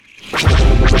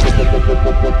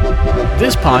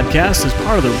This podcast is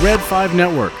part of the Red 5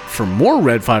 Network. For more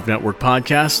Red 5 Network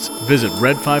podcasts, visit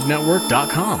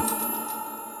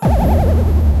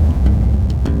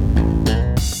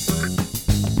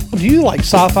red5network.com. Do you like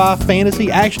sci-fi, fantasy,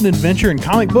 action, adventure, and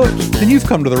comic books? Then you've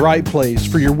come to the right place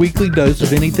for your weekly dose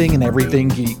of anything and everything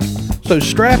geek. So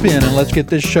strap in and let's get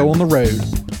this show on the road.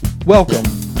 Welcome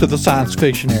to the Science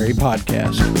Fictionary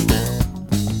Podcast.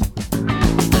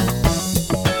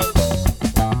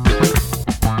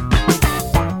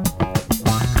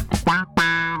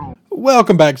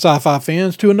 Welcome back, sci-fi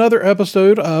fans, to another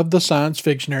episode of the Science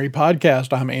Fictionary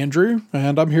Podcast. I'm Andrew,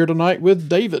 and I'm here tonight with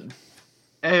David.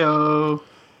 Heyo.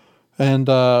 And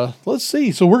let's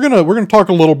see. So we're gonna talk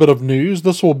a little bit of news.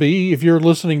 This will be, if you're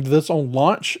listening to this on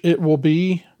launch, it will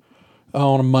be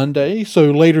on a Monday. So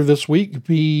later this week,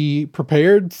 be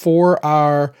prepared for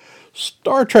our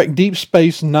Star Trek Deep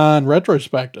Space Nine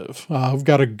retrospective. We've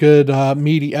got a good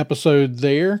meaty episode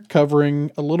there covering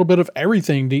a little bit of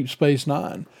everything Deep Space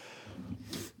Nine.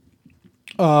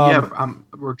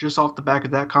 We're just off the back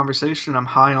of that conversation. I'm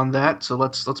high on that, so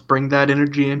let's bring that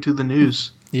energy into the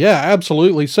news. Yeah,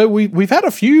 absolutely. So we've had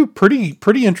a few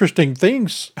pretty interesting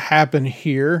things happen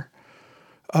here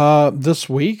this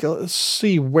week. Let's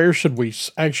see, where should we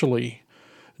actually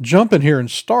jump in here and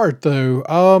start, though?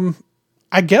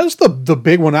 I guess the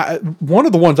big one, one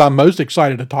of the ones I'm most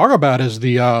excited to talk about is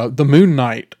the Moon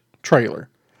Knight trailer.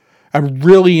 I'm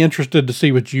really interested to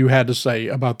see what you had to say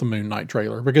about the Moon Knight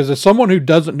trailer, because as someone who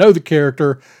doesn't know the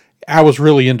character, I was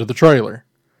really into the trailer.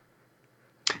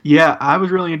 Yeah, I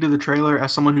was really into the trailer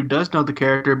as someone who does know the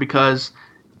character, because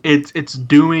it's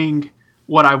doing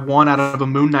what I want out of a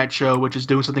Moon Knight show, which is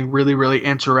doing something really, really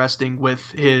interesting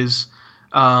with his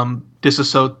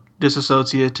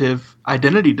dissociative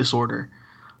identity disorder.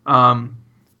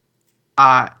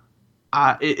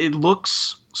 It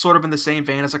looks sort of in the same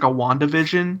vein as like a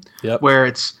WandaVision, yep, where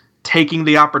it's taking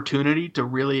the opportunity to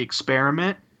really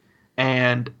experiment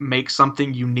and make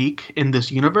something unique in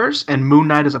this universe, and Moon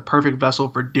Knight is a perfect vessel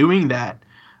for doing that.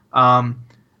 I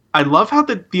love how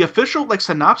the official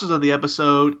synopsis of the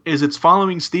episode is it's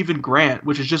following Stephen Grant,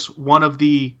 which is just one of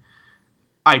the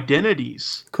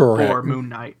identities for Moon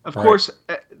Knight. Of course,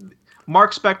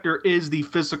 Mark Spector is the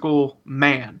physical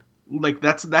man.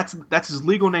 That's his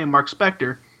legal name, Mark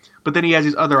Spector. But then he has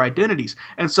these other identities.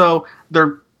 And so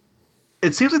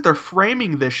it seems like they're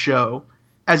framing this show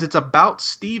as it's about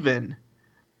Steven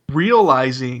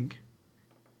realizing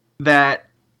that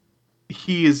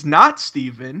he is not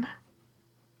Steven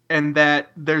and that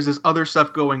there's this other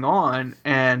stuff going on.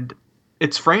 And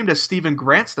it's framed as Stephen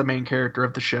Grant's the main character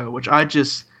of the show, which I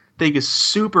just think is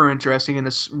super interesting and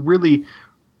it's really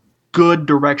good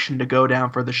direction to go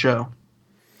down for the show.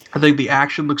 I think the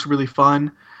action looks really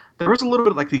fun. There was a little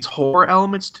bit of these horror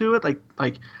elements to it, like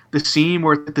the scene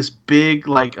where this big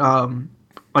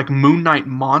Moon Knight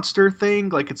monster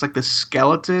thing, it's like this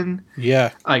skeleton.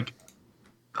 Yeah.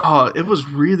 It was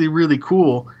really, really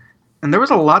cool. And there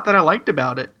was a lot that I liked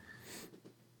about it.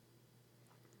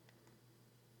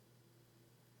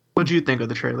 What did you think of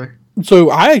the trailer? So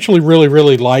I actually really,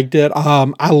 really liked it.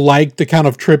 I liked the kind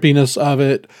of trippiness of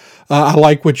it. I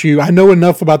like I know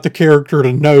enough about the character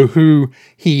to know who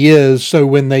he is. So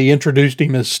when they introduced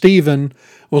him as Steven,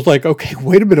 was like, okay,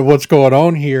 wait a minute, what's going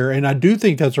on here? And I do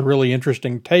think that's a really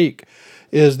interesting take,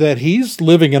 is that he's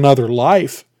living another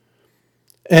life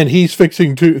and he's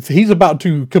about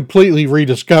to completely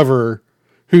rediscover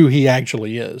who he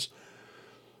actually is.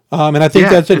 And I think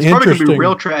that's it's probably going to be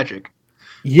real tragic.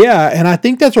 Yeah. And I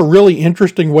think that's a really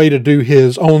interesting way to do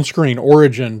his on-screen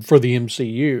origin for the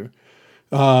MCU.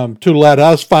 To let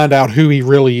us find out who he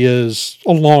really is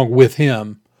along with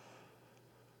him.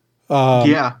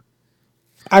 I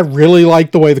really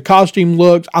like the way the costume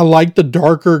looks. I like the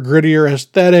darker, grittier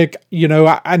aesthetic.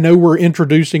 I know we're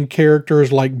introducing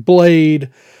characters like Blade,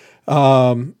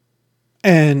 and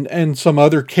some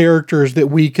other characters that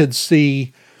we could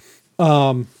see,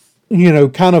 kind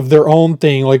of their own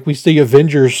thing. Like we see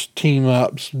Avengers team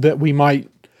ups that we might,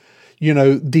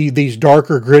 these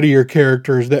darker, grittier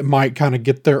characters that might kind of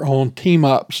get their own team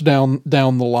ups down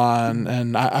the line.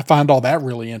 And I find all that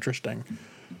really interesting.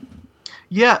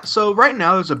 Yeah. So right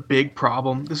now there's a big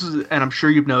problem. And I'm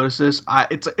sure you've noticed this.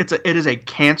 It is a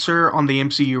cancer on the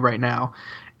MCU right now.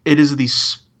 It is the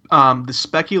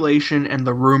speculation and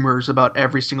the rumors about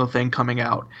every single thing coming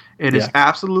out. It is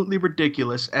absolutely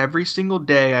ridiculous. Every single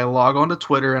day I log onto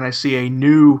Twitter and I see a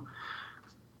new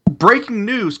breaking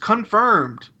news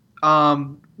confirmed.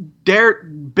 Ben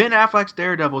Affleck's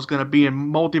Daredevil is going to be in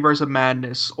Multiverse of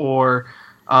Madness, or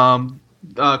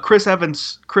Chris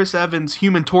Evans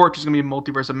Human Torch is going to be in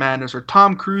Multiverse of Madness, or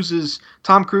Tom Cruise's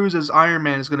Iron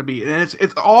Man is going to be, and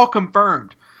it's all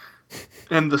confirmed.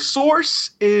 And the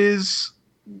source is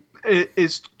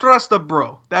Trust a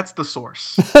Bro. That's the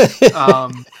source.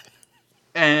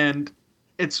 And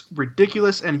it's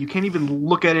ridiculous, and you can't even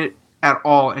look at it at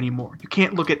all anymore. You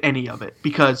can't look at any of it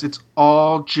because it's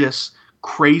all just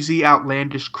crazy,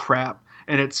 outlandish crap,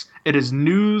 and it is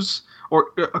news,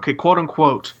 or okay, quote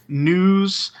unquote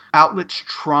news outlets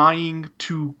trying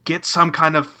to get some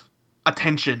kind of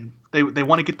attention. They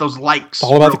want to get those likes. It's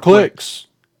all about the clicks.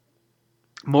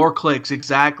 More clicks,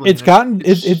 exactly.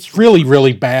 It's really,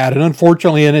 really bad, and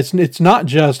unfortunately, and it's not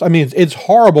just. I mean, it's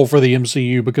horrible for the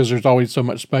MCU because there's always so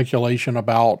much speculation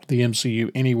about the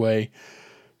MCU anyway.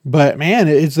 But man,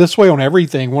 it's this way on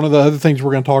everything. One of the other things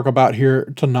we're going to talk about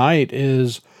here tonight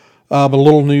is a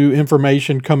little new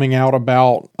information coming out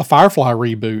about a Firefly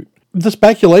reboot. The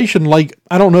speculation, like,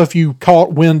 I don't know if you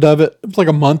caught wind of it. It was like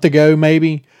a month ago,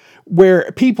 maybe,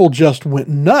 where people just went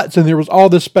nuts, and there was all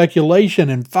this speculation,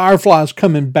 and Firefly's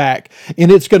coming back,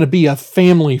 and it's going to be a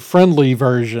family-friendly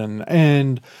version,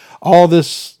 and all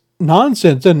this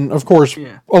nonsense. And of course,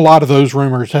 a lot of those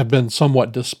rumors have been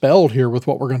somewhat dispelled here with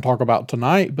what we're going to talk about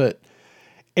tonight, but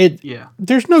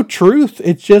there's no truth.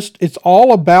 It's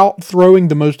all about throwing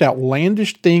the most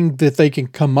outlandish thing that they can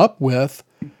come up with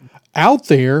out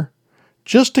there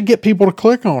just to get people to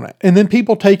click on it, and then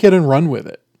people take it and run with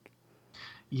it.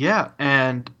 Yeah,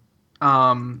 and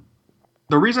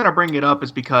the reason I bring it up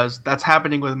is because that's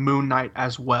happening with Moon Knight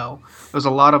as well. There's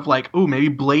a lot of like, oh, maybe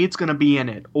Blade's going to be in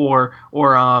it, or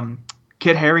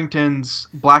Kit Harington's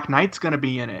Black Knight's going to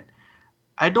be in it.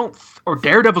 Or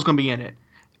Daredevil's going to be in it.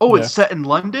 Oh, it's set in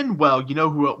London? Well, you know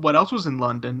what else was in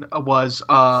London was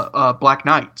Black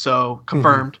Knight. So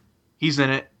confirmed. Mm-hmm. He's in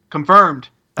it. Confirmed.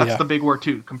 That's the big word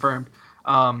too. Confirmed.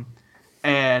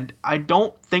 And I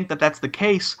don't think that that's the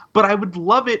case, but I would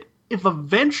love it if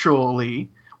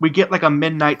eventually we get like a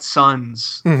Midnight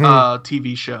Suns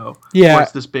TV show. Yeah, where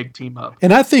it's this big team up.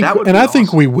 And I think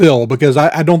think we will, because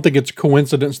I don't think it's a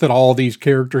coincidence that all these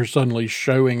characters suddenly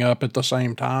showing up at the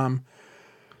same time.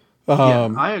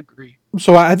 I agree.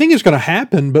 So I think it's going to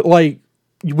happen, but like,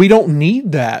 we don't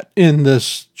need that in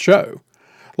this show.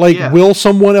 Like, will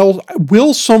someone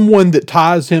that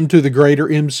ties him to the greater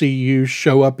MCU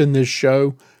show up in this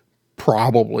show?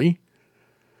 Probably.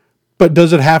 But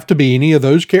does it have to be any of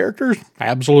those characters?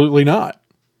 Absolutely not.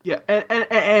 Yeah,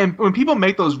 and when people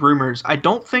make those rumors, I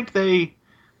don't think they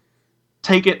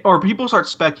take it, or people start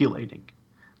speculating.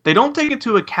 They don't take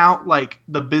into account, like,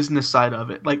 the business side of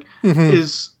it. Like,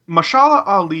 is Mashallah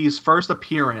Ali's first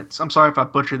appearance, I'm sorry if I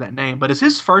butchered that name, but is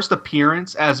his first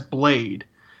appearance as Blade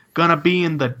gonna be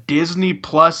in the Disney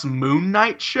Plus Moon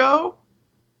Knight show?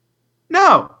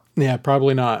 No. Yeah,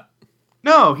 probably not.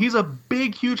 No, he's a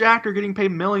big, huge actor getting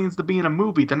paid millions to be in a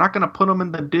movie. They're not gonna put him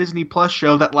in the Disney Plus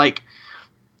show that like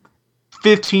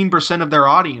 15% of their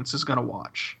audience is gonna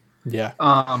watch. Yeah.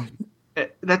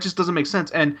 That just doesn't make sense.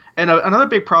 And another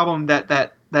big problem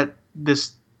that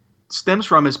this stems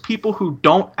from is people who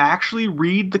don't actually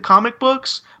read the comic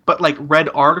books, but like read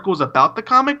articles about the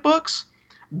comic books,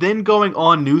 then going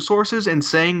on news sources and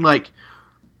saying like,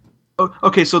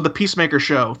 okay, so the Peacemaker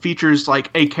show features like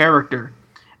a character,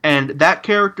 and that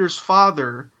character's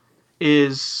father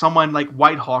is someone like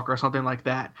Whitehawk or something like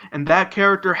that, and that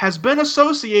character has been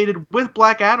associated with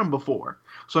Black Adam before.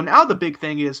 So now the big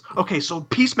thing is, okay, so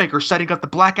Peacemaker's setting up the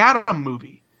Black Adam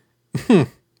movie.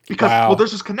 Because, well,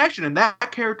 there's this connection, and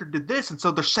that character did this, and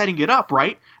so they're setting it up,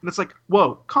 right? And it's like,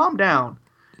 whoa, calm down.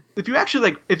 If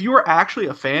you were actually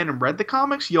a fan and read the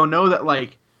comics, you'll know that,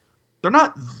 like, they're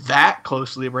not that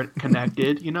closely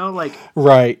connected, you know? Like,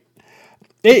 right.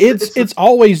 It's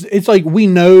always, it's like we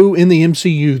know in the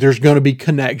MCU there's going to be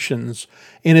connections,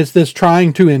 and it's this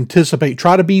trying to anticipate,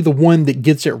 try to be the one that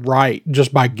gets it right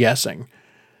just by guessing.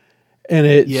 And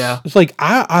it's like,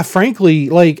 I frankly,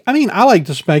 like, I mean, I like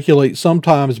to speculate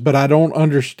sometimes, but I don't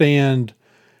understand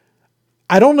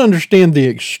the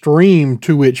extreme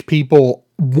to which people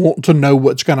want to know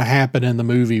what's going to happen in the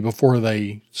movie before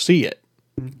they see it.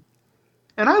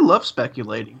 And I love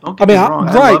speculating. Don't get me wrong.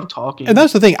 I love talking. And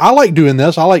that's the thing. I like doing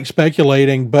this. I like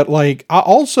speculating, but like, I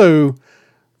also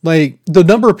like the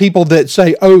number of people that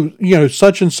say, oh, you know,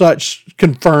 such and such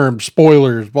confirmed,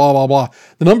 spoilers, blah, blah, blah.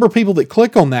 The number of people that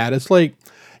click on that, it's like,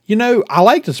 you know, I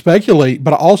like to speculate,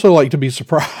 but I also like to be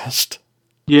surprised.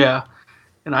 Yeah.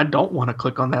 And I don't want to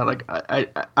click on that. Like,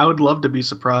 I would love to be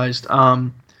surprised.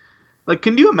 Like,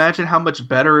 can you imagine how much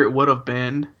better it would have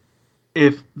been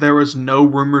if there was no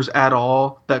rumors at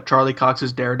all that Charlie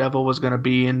Cox's Daredevil was going to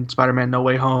be in Spider-Man No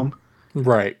Way Home?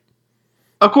 Right.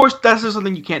 Of course, that's just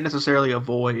something you can't necessarily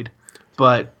avoid,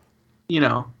 but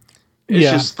it's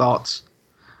just thoughts.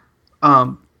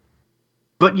 But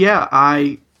yeah,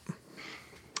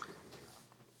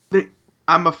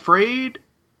 I'm afraid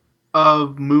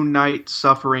of Moon Knight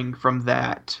suffering from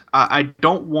that. I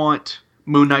don't want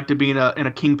Moon Knight to be in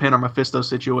a Kingpin or Mephisto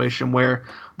situation where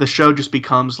the show just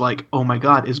becomes like, oh my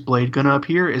god, is Blade gonna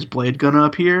appear? Is Blade gonna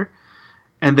appear?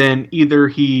 And then either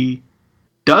he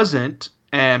doesn't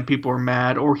and people are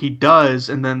mad, or he does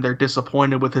and then they're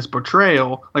disappointed with his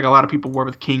portrayal, like a lot of people were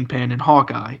with Kingpin and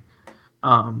Hawkeye.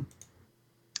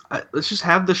 Let's just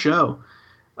have the show.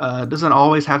 It doesn't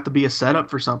always have to be a setup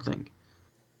for something.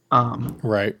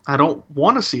 Right. I don't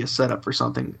want to see a setup for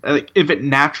something. Like, if it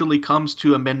naturally comes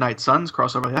to a Midnight Suns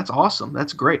crossover, that's awesome.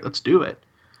 That's great. Let's do it.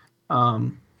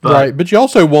 Right, but you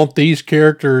also want these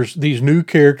characters, these new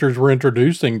characters we're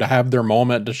introducing, to have their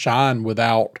moment to shine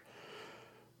without,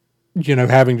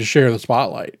 having to share the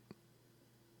spotlight.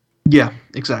 Yeah,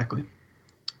 exactly.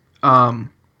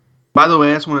 By the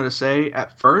way, I just wanted to say,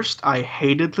 at first, I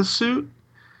hated the suit.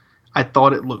 I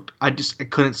thought it looked, I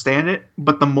couldn't stand it.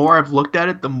 But the more I've looked at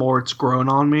it, the more it's grown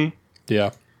on me.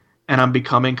 Yeah. And I'm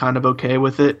becoming kind of okay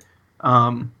with it.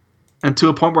 And to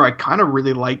a point where I kind of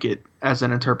really like it as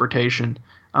an interpretation.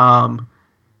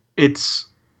 It's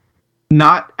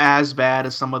not as bad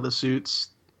as some of the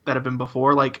suits that have been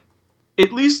before. Like,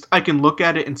 at least I can look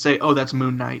at it and say, oh, that's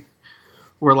Moon Knight.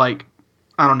 Where, like,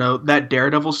 I don't know, that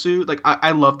Daredevil suit, like,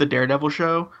 I love the Daredevil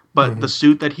show, but the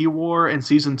suit that he wore in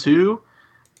season 2,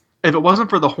 if it wasn't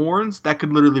for the horns, that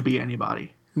could literally be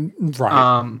anybody.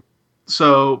 Right.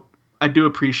 So I do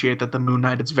appreciate that the Moon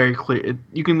Knight, it's very clear.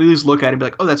 You can at least look at it and be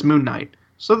like, oh, that's Moon Knight.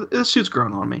 So the suit's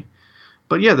grown on me.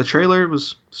 But yeah, the trailer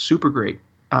was super great.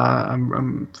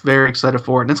 I'm very excited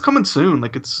for it. And it's coming soon.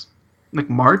 Like, it's like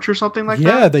March or something like that.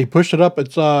 Yeah, they pushed it up.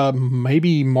 It's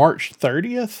maybe March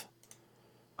 30th.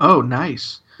 Oh,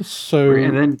 nice. So,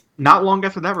 and then not long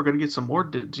after that, we're going to get some more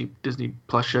Disney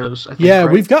Plus shows. I think, yeah,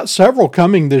 right? we've got several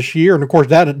coming this year, and of course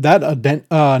that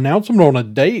announcement on a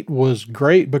date was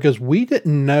great because we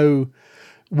didn't know.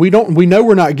 We know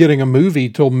we're not getting a movie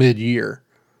till mid-year,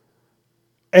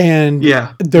 and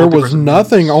there was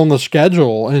nothing on the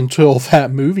schedule until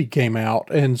that movie came out,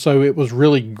 and so it was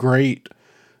really great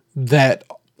that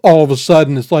all of a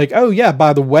sudden it's like, oh yeah,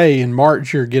 by the way, in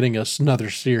March you're getting us another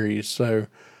series, so.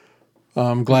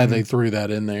 I'm glad they threw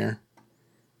that in there.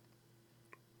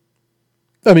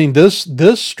 I mean, this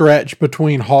stretch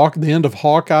between the end of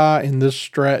Hawkeye and this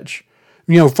stretch,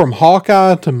 from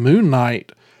Hawkeye to Moon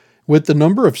Knight, with the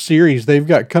number of series they've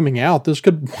got coming out, this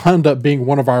could wind up being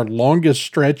one of our longest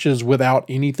stretches without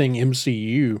anything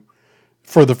MCU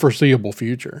for the foreseeable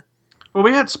future. Well,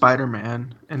 we had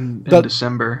Spider-Man in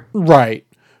December. Right.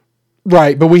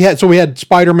 Right, but we had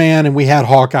Spider-Man and we had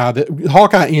Hawkeye.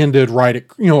 Hawkeye ended right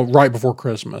before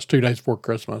Christmas, 2 days before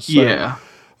Christmas. So, yeah.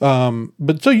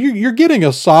 But so you're getting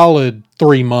a solid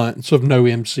 3 months of no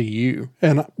MCU,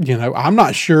 and I'm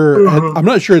not sure. I'm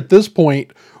not sure at this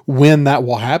point when that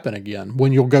will happen again.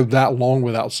 When you'll go that long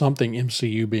without something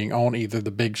MCU being on either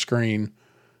the big screen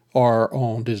or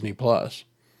on Disney Plus.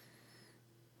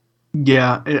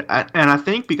 Yeah, and I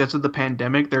think because of the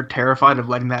pandemic, they're terrified of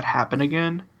letting that happen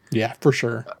again. Yeah, for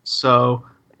sure. So,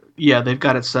 yeah, they've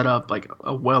got it set up like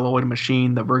a well-oiled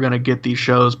machine that we're going to get these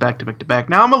shows back to back to back.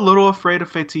 Now, I'm a little afraid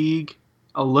of fatigue,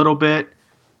 a little bit,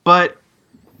 but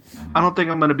I don't think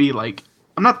I'm going to be like,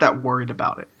 I'm not that worried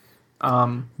about it.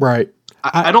 Right.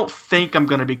 I don't think I'm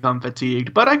going to become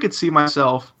fatigued, but I could see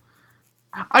myself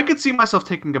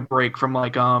taking a break from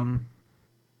like,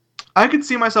 I could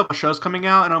see myself a show's coming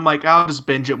out and I'm like, I'll just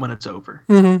binge it when it's over.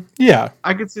 Mm-hmm. Yeah.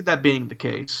 I could see that being the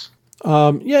case.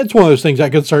 Yeah, it's one of those things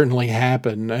that could certainly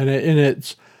happen, and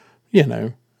it's,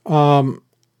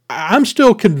 I'm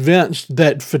still convinced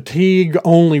that fatigue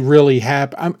only really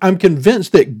happens. I'm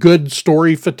convinced that good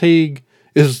story fatigue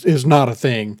is not a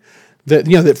thing.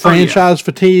 That franchise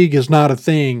fatigue is not a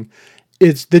thing.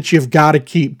 It's that you've got to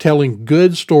keep telling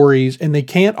good stories, and they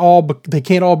can't all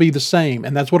be the same.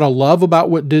 And that's what I love about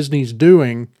what Disney's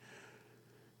doing.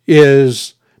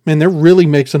 Is, man, they're really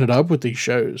mixing it up with these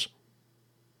shows.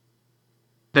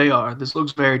 They are. This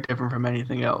looks very different from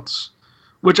anything else,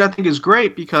 which I think is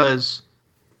great because,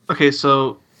 okay,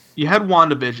 so you had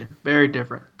WandaVision, very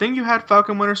different. Then you had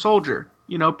Falcon Winter Soldier,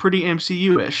 pretty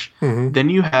MCU-ish. Mm-hmm. Then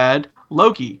you had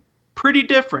Loki, pretty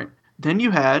different. Then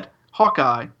you had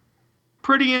Hawkeye,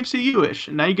 pretty MCU-ish.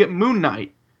 And now you get Moon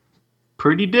Knight,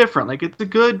 pretty different. Like, it's a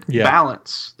good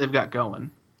balance they've got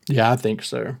going. Yeah, I think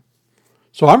so.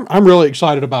 So I'm really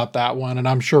excited about that one, and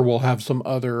I'm sure we'll have some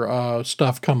other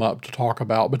stuff come up to talk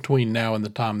about between now and the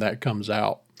time that comes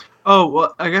out. Oh,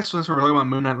 well, I guess since we're talking about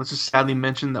Moon Knight, let's just sadly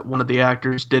mention that one of the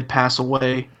actors did pass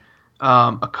away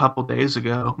a couple days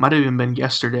ago. Might have even been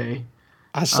yesterday.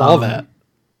 I saw that.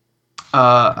 Um,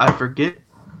 I forget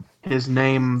his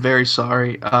name. Very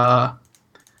sorry. I'll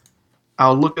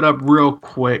look it up real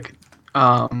quick.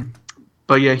 Um,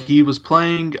 but yeah, he was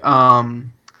playing.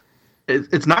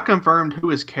 It's not confirmed who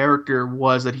his character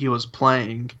was that he was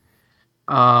playing.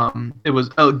 It was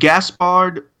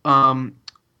Gaspard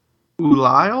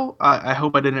Ulile. I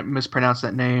hope I didn't mispronounce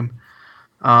that name.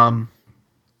 Um,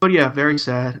 but yeah, very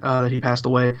sad that he passed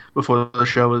away before the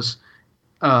show was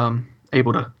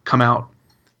able to come out.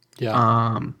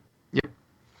 Yeah. Yeah.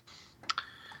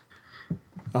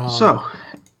 Um, So,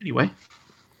 anyway,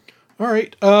 all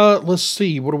right. Let's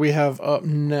see. What do we have up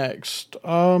next?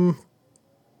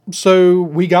 So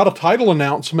we got a title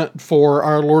announcement for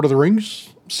our Lord of the Rings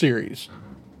series,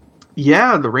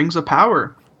 yeah, the Rings of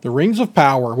Power. The Rings of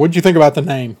Power. What'd you think about the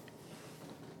name?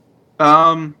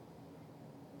 Um,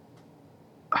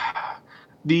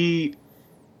 the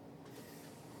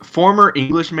former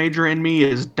English major in me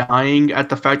is dying at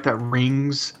the fact that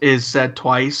rings is said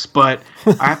twice, but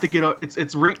I have to get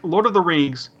it's Lord of the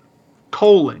Rings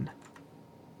colon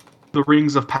the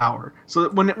Rings of Power. So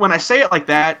when I say it like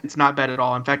that, it's not bad at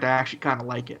all. In fact, I actually kind of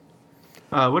like it.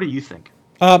 What do you think?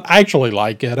 I actually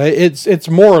like it. It's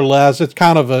more or less. It's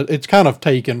kind of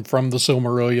taken from the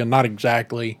Silmarillion. Not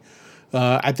exactly.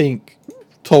 I think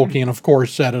Tolkien, of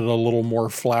course, said it a little more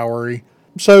flowery.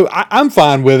 So I'm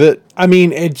fine with it. I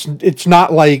mean, it's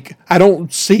not like I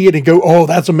don't see it and go, "Oh,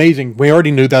 that's amazing." We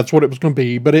already knew that's what it was going to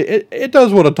be, but it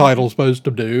does what a title's supposed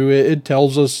to do. It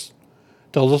tells us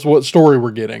what story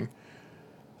we're getting.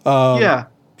 Yeah,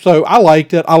 So I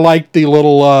liked it. I liked the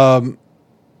little.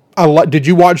 Did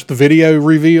you watch the video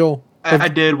reveal? I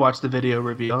did watch the video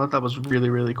review. I thought that was really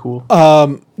really cool.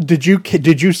 Did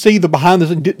you see the behind the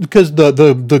scenes? Because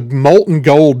the molten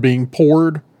gold being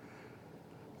poured.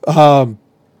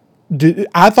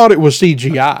 I thought it was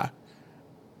CGI.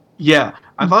 Yeah,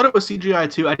 I thought it was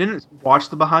CGI too. I didn't watch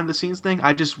the behind the scenes thing.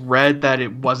 I just read that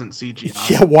it wasn't CGI.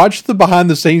 Yeah, watch the behind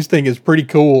the scenes thing. It's pretty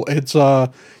cool. It's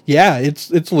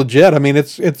it's legit. I mean,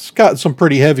 it's got some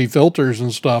pretty heavy filters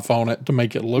and stuff on it to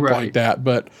make it look Right. like that.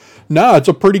 But no, it's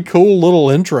a pretty cool little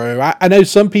intro. I know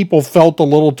some people felt a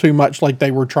little too much like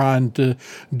they were trying to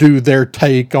do their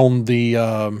take on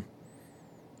the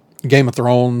Game of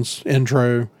Thrones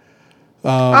intro.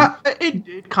 It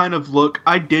did kind of look.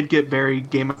 I did get very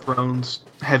Game of Thrones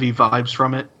heavy vibes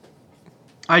from it.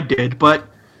 I did, but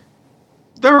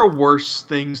there are worse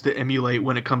things to emulate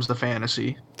when it comes to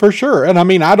fantasy. For sure. And I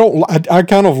mean, I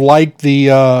kind of like the,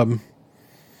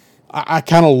 I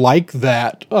kind of like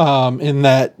that, in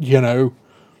that, no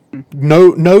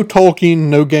Tolkien,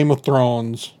 no Game of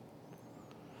Thrones.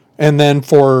 And then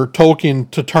for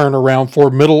Tolkien to turn around for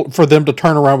them to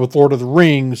turn around with Lord of the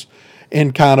Rings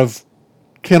and kind of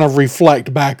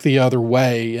reflect back the other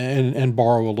way and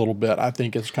borrow a little bit. I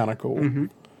think it's kind of cool. Mm-hmm.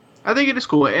 I think it is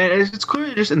cool, and it's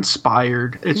clearly just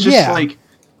inspired. It's just like,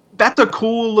 that's a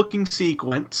cool looking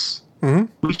sequence. Mm-hmm.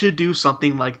 We should do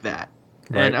something like that,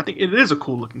 Right. and I think it is a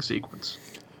cool looking sequence.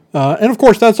 And of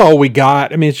course, that's all we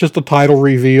got. I mean, it's just a title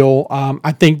reveal.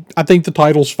 I think the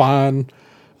title's fine.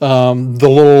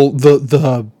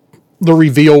 The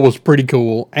reveal was pretty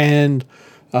cool, and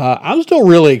I'm still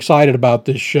really excited about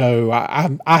this show.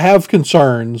 I have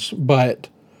concerns, but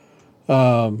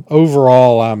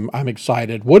overall, I'm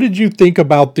excited. What did you think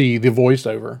about the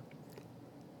voiceover?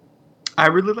 I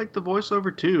really like the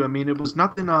voiceover too. I mean, it was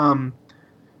nothing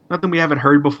we haven't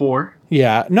heard before.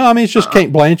 Yeah, no, I mean it's just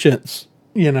Kate Blanchett's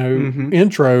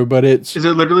intro, but Is it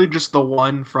literally just the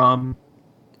one from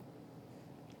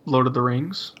Lord of the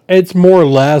Rings? it's more or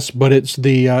less, but it's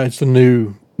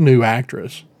the new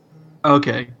actress.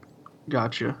 Okay,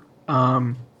 gotcha.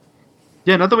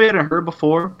 Yeah, not that we hadn't heard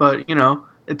before, but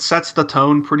it sets the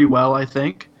tone pretty well. I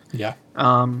think. Yeah.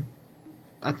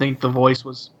 I think the voice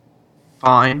was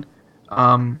fine.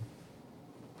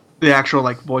 The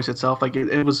actual voice itself,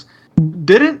 it was.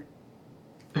 Didn't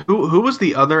who was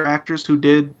the other actress who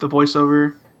did the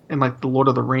voiceover in the Lord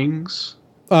of the Rings?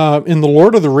 In the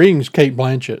Lord of the Rings, Kate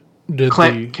Blanchett did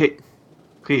Kate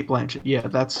Blanchett.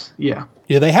 Yeah,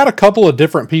 Yeah, they had a couple of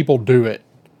different people do it.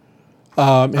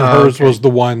 And hers was the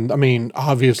one. I mean,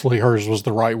 obviously hers was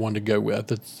the right one to go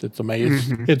with. It's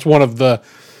amazing. Mm-hmm. It's one of the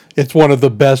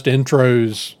best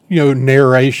intros,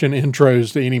 narration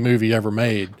intros to any movie ever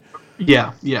made.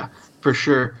 Yeah, for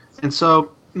sure. And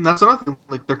so that's another thing.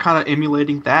 They're kind of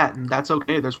emulating that, and that's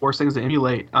okay. There's worse things to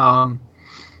emulate. And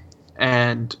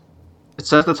it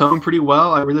sets the tone pretty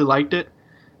well. I really liked it.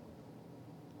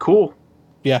 Cool.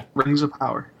 Yeah. Rings of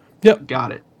Power. Yep.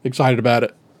 Got it. excited about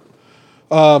it.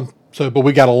 But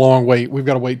we got a long wait. We've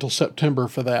got to wait till September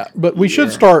for that. But we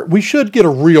should start. We should get a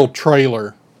real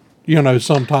trailer,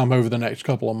 sometime over the next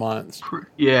couple of months.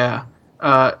 Yeah.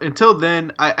 Until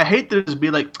then, I hate to just be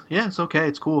like, yeah, it's okay,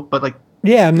 it's cool, but like,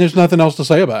 yeah, and there's nothing else to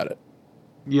say about it.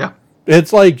 Yeah.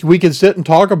 It's like we can sit and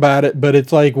talk about it, but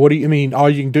it's like, what do you mean? All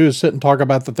you can do is sit and talk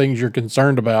about the things you're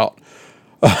concerned about.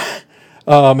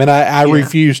 And I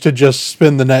refuse to just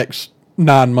spend the next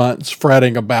 9 months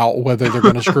fretting about whether they're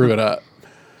going to screw it up.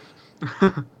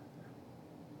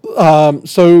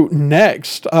 So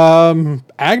next,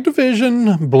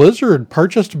 Activision Blizzard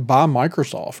purchased by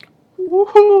Microsoft.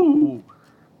 Woohoo!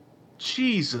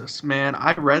 Jesus, man.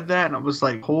 I read that and I was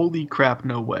like, holy crap,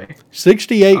 no way.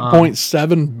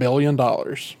 $68.7 billion.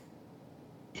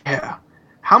 Yeah.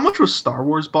 How much was Star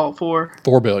Wars bought for?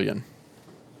 $4 billion.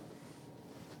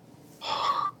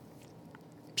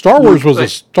 Star Wars was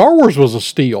a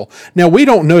steal. Now we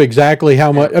don't know exactly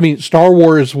how much. I mean, Star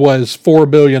Wars was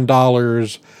 $4 billion,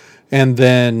 and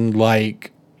then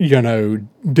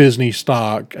Disney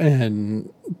stock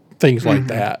and things like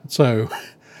that. So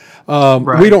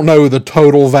we don't know the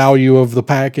total value of the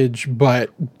package, but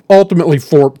ultimately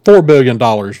 $4 billion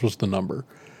was the number.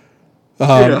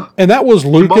 And that was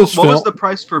Lucasfilm. What was the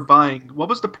price for buying? What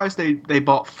was the price they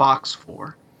bought Fox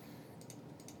for?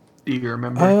 Do you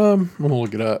remember? I'm gonna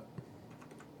look it up.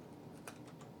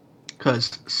 Because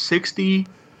 $60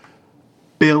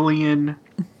 billion.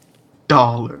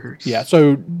 Yeah,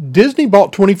 so Disney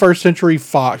bought 21st Century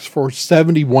Fox for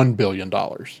 $71 billion.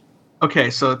 Okay,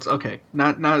 so it's okay.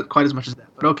 Not quite as much as that,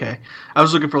 but okay. I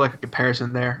was looking for like a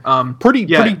comparison there. Pretty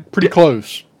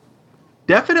close.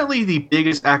 Definitely the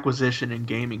biggest acquisition in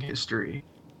gaming history.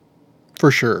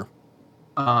 For sure.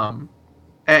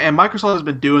 And Microsoft has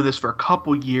been doing this for a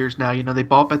couple years now. They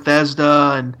bought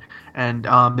Bethesda and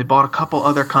they bought a couple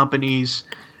other companies,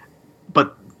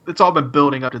 but it's all been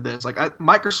building up to this. Like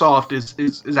Microsoft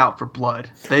is out for blood.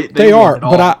 They are,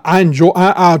 but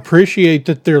I appreciate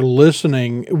that they're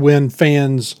listening when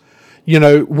fans,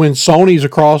 when Sony's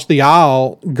across the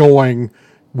aisle going,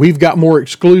 we've got more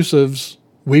exclusives,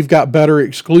 we've got better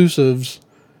exclusives,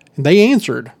 and they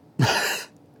answered.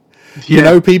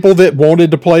 People that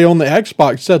wanted to play on the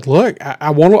Xbox said, look, I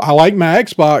like my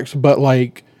Xbox, but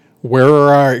like, where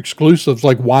are our exclusives?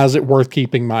 Like, why is it worth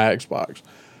keeping my Xbox?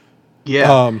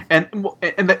 Yeah. And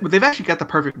they've actually got the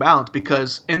perfect balance,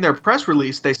 because in their press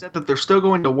release, they said that they're still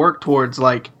going to work towards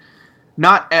like,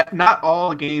 not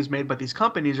all games made by these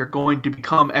companies are going to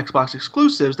become Xbox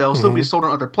exclusives. They'll still be sold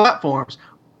on other platforms,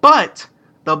 but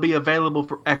they'll be available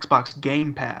for Xbox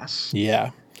Game Pass.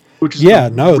 Yeah. Which is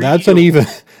that's an even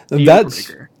that's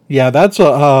breaker. That's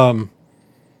a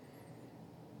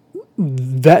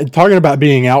that talking about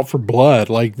being out for blood,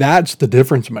 like that's the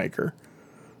difference maker.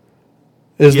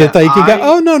 Is that they can go,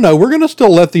 oh no, we're gonna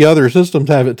still let the other systems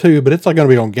have it too, but it's not gonna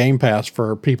be on Game Pass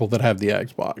for people that have the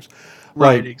Xbox.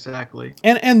 Right, exactly.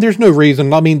 And there's no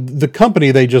reason. I mean, the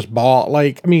company they just bought,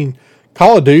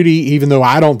 Call of Duty, even though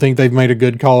I don't think they've made a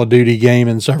good Call of Duty game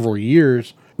in several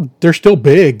years, they're still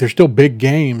big. They're still big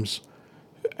games.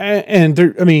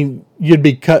 And you'd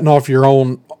be cutting off your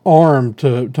own arm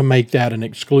to make that an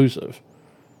exclusive.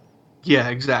 Yeah,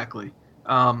 exactly.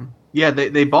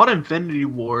 They bought Infinity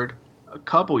Ward a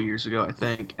couple years ago, I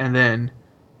think, and then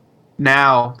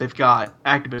now they've got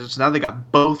Activision. So now they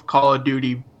got both Call of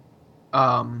Duty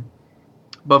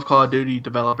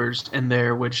developers in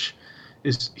there, which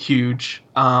is huge.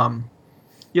 The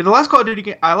last Call of Duty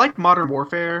game, I liked Modern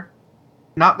Warfare,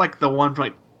 not like the one from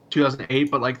like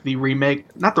 2008, but like the remake.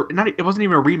 It wasn't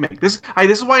even a remake. This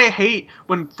is why I hate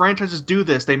when franchises do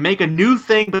this. They make a new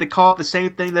thing, but they call it the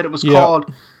same thing that it was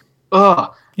called.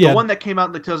 The one that came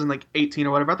out in 2018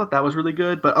 or whatever, I thought that was really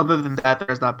good. But other than that,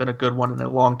 there's not been a good one in a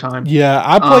long time. Yeah,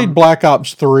 I played Black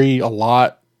Ops 3 a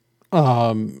lot.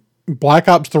 Black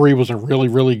Ops 3 was a really,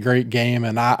 really great game,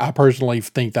 and I personally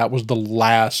think that was the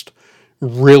last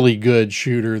really good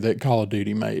shooter that Call of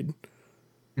Duty made.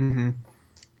 Mm-hmm.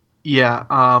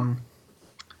 Yeah,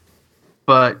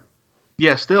 but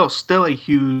yeah, still a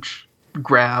huge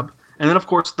grab. And then of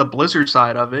course the Blizzard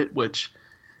side of it, which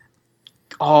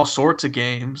all sorts of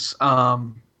games. I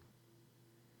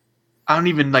don't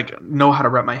even know how to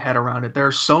wrap my head around it. There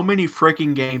are so many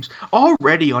freaking games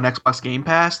already on Xbox Game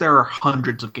Pass. There are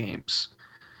hundreds of games,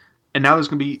 and now there's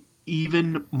gonna be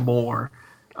even more,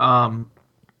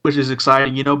 which is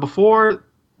exciting. Before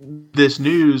this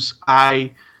news,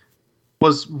 I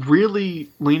was really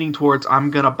leaning towards I'm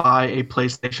going to buy a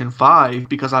PlayStation 5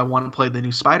 because I want to play the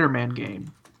new Spider-Man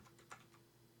game.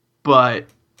 But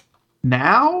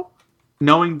now,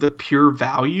 knowing the pure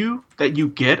value that you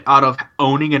get out of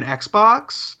owning an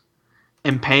Xbox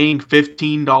and paying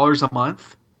 $15 a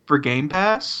month for Game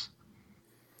Pass,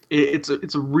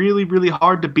 it's really, really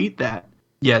hard to beat that.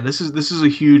 Yeah, this is a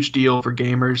huge deal for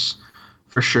gamers,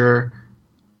 for sure.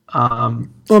 I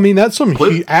mean, that's some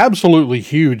absolutely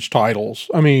huge titles.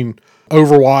 I mean,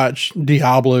 Overwatch,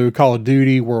 Diablo, Call of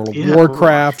Duty, World of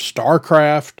Warcraft,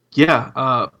 StarCraft. Yeah,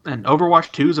 and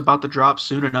Overwatch 2 is about to drop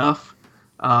soon enough,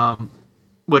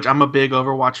 which I'm a big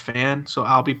Overwatch fan, so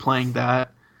I'll be playing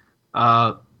that.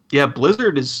 Yeah,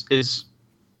 Blizzard is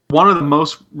one of the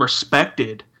most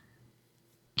respected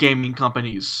gaming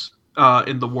companies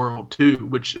in the world too,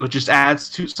 which just adds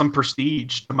to some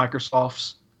prestige to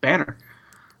Microsoft's banner.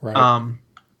 Right.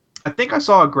 I think I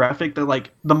saw a graphic that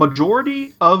like the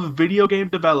majority of video game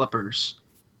developers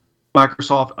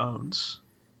Microsoft owns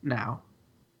now.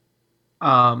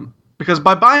 Because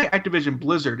by buying Activision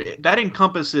Blizzard, that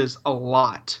encompasses a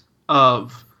lot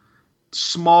of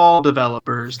small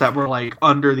developers that were like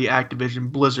under the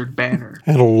Activision Blizzard banner.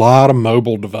 And a lot of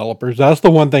mobile developers. That's the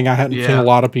one thing I hadn't seen a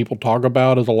lot of people talk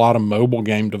about, is a lot of mobile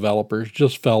game developers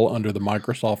just fell under the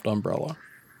Microsoft umbrella.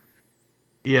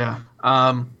 Yeah.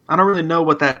 I don't really know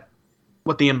what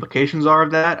the implications are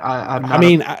of that. I'm not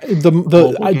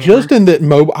just in that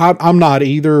mobile, I'm not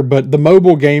either, but the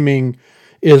mobile gaming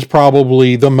is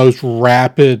probably the most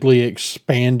rapidly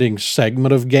expanding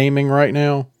segment of gaming right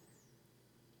now.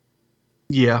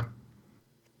 Yeah.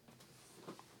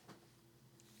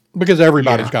 Because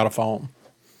everybody's got a phone.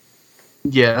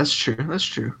 Yeah, that's true. That's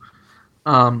true.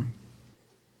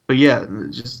 But yeah,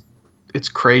 it's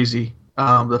crazy.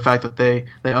 The fact that they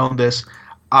own this.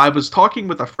 I was talking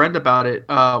with a friend about it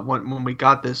when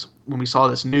we saw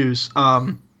this news.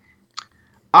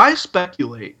 I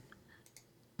speculate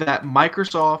that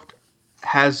Microsoft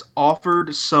has offered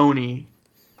Sony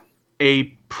a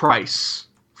price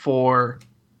for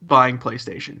buying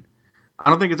PlayStation.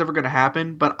 I don't think it's ever going to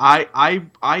happen, but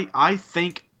I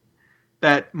think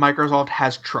that Microsoft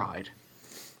has tried.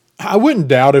 I wouldn't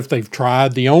doubt if they've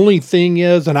tried. The only thing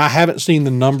is, and I haven't seen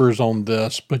the numbers on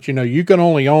this, but you can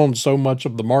only own so much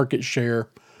of the market share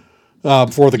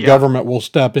before the government will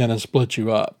step in and split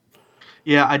you up.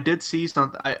 Yeah, I did see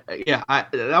something.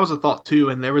 That was a thought too.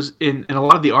 And there was in a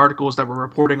lot of the articles that were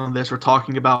reporting on this were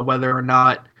talking about whether or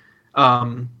not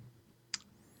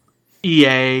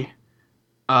EA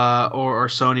or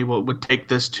Sony would take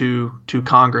this to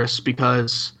Congress,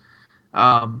 because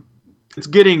it's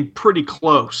getting pretty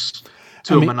close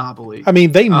to a monopoly. I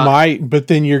mean, they might, but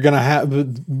then you're going to have,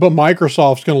 but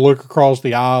Microsoft's going to look across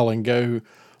the aisle and go,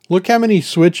 look how many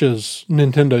Switches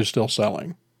Nintendo's still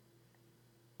selling.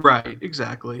 Right,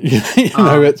 exactly.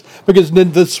 It's because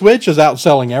the Switch is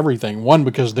outselling everything. One,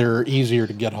 because they're easier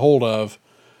to get hold of.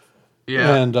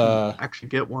 Yeah, and actually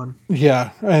get one.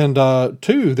 Yeah, and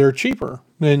two, they're cheaper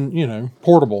than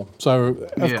portable. So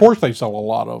of course they sell a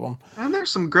lot of them. And there's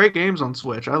some great games on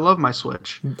Switch. I love my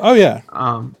Switch. Oh yeah.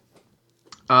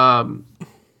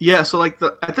 Yeah. So like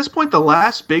at this point, the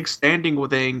last big standing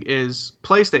thing is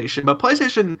PlayStation, but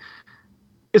PlayStation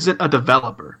isn't a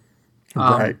developer.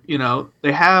 Right.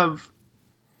 They have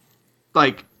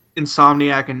like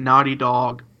Insomniac and Naughty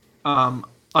Dog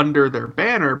under their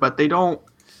banner, but they don't.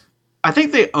 I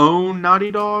think they own Naughty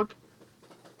Dog.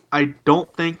 I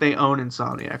don't think they own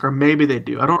Insomniac, or maybe they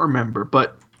do. I don't remember,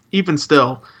 but even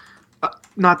still,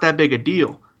 not that big a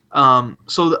deal.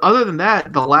 So other than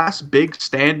that, the last big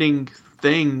standing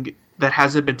thing that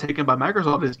hasn't been taken by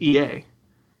Microsoft is EA.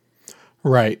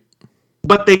 Right.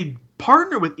 But they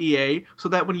partner with EA so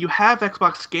that when you have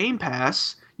Xbox Game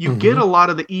Pass, you get a lot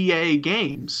of the EA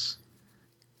games.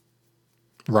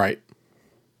 Right.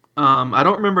 I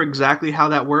don't remember exactly how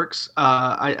that works.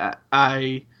 I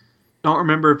don't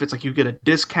remember if it's like you get a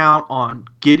discount on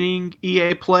getting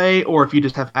EA Play, or if you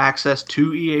just have access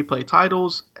to EA Play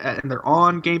titles and they're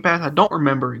on Game Pass. I don't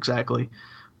remember exactly,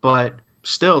 but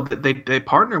still, they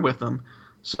partner with them.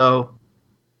 So,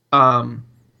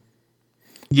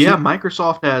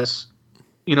 Microsoft has,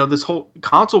 this whole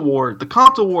console war. The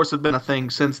console wars have been a thing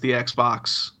since the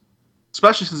Xbox,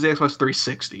 especially since the Xbox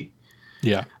 360.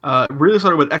 Yeah. It really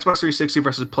started with Xbox 360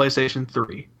 versus PlayStation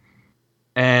 3.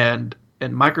 And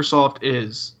Microsoft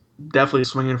is definitely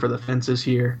swinging for the fences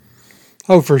here.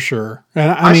 Oh, for sure.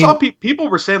 And I saw people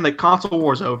were saying like console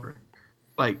war's over.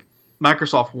 Like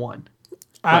Microsoft won.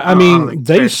 I mean,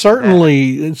 they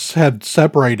certainly had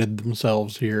separated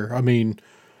themselves here. I mean,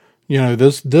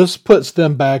 this puts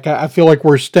them back. I feel like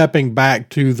we're stepping back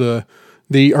to the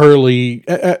early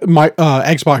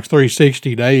Xbox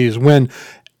 360 days, when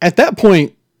at that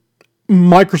point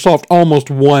Microsoft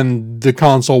almost won the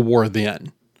console war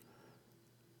then.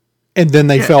 and then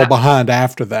they fell behind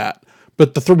after that.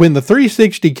 But when the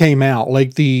 360 came out,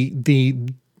 like the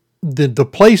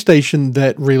PlayStation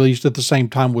that released at the same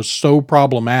time was so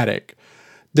problematic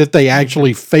that they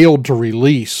actually failed to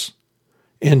release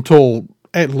until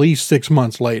at least 6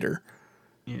 months later.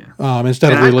 Yeah.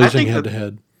 Instead of releasing head to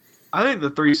head. I think the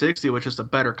 360 was just a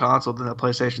better console than the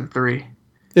PlayStation 3.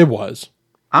 It was.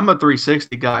 I'm a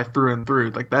 360 guy through and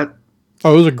through. Like that.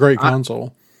 Oh, it was a great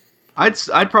console.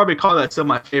 I'd probably call that still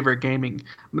my favorite gaming.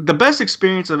 The best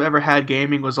experience I've ever had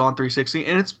gaming was on 360,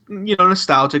 and it's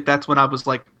nostalgic. That's when I was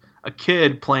like a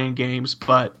kid playing games,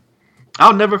 but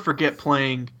I'll never forget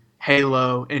playing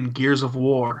Halo and Gears of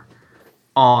War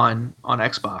on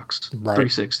Xbox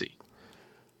 360.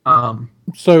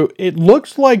 So it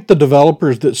looks like the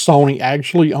developers that Sony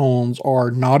actually owns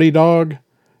are Naughty Dog,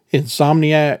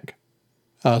 Insomniac,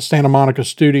 Santa Monica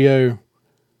Studio,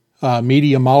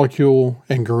 Media Molecule,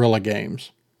 and Guerrilla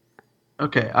Games.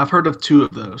 Okay, I've heard of 2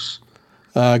 of those.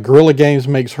 Guerrilla Games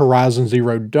makes Horizon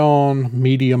Zero Dawn.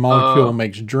 Media Molecule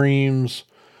makes Dreams.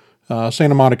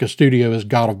 Santa Monica Studio is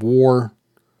God of War.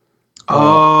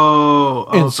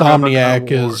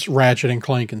 Insomniac is Ratchet and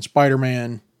Clank and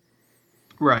Spider-Man.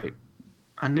 Right.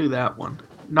 I knew that one.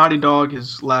 Naughty Dog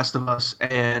is Last of Us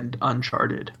and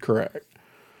Uncharted. Correct.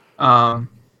 And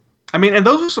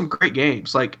those are some great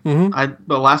games. Like, the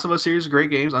Last of Us series is great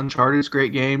games. Uncharted is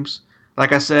great games.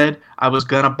 Like I said, I was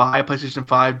going to buy a PlayStation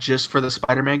 5 just for the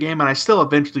Spider-Man game, and I still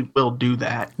eventually will do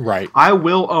that. Right. I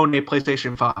will own a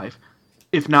PlayStation 5,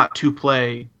 if not to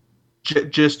play,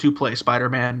 just to play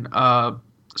Spider-Man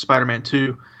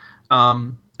 2.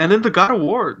 And then the God of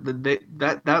War,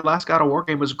 that last God of War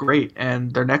game was great,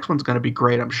 and their next one's going to be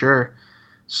great, I'm sure.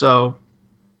 So,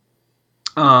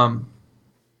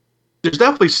 there's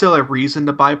definitely still a reason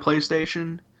to buy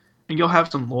PlayStation, and you'll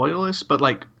have some loyalists. But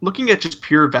like looking at just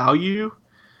pure value,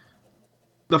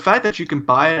 the fact that you can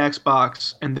buy an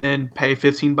Xbox and then pay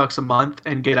 $15 a month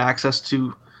and get access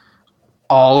to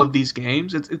all of these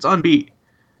games, it's unbeat.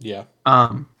 Yeah.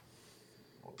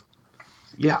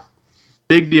 Yeah.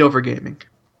 Big deal for gaming.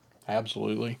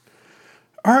 Absolutely.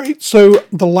 All right, so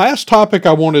the last topic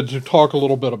I wanted to talk a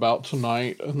little bit about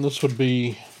tonight, and this would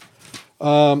be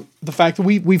the fact that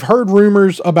we've heard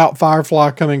rumors about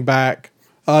Firefly coming back.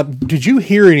 Did you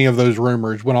hear any of those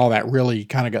rumors when all that really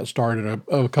kind of got started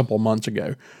a couple of months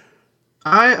ago?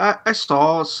 I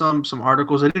saw some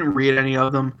articles. I didn't read any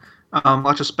of them.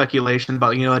 Lots of speculation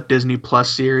about a Disney Plus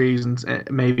series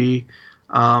and maybe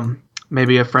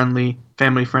a family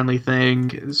friendly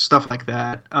thing, stuff like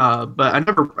that. But I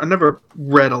never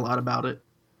read a lot about it.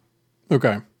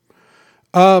 Okay.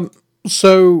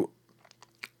 So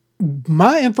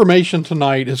my information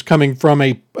tonight is coming from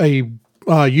a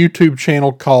YouTube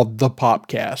channel called The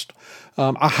Popcast.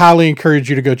 I highly encourage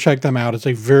you to go check them out. It's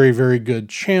a very, very good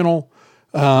channel.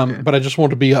 But I just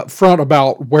want to be upfront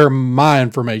about where my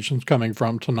information's coming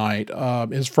from tonight.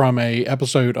 Is from a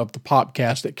episode of The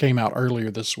Popcast that came out earlier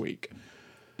this week.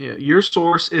 Yeah, your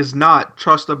source is not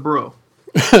Trust a Bro.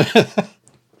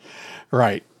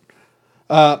 Right.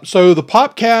 So the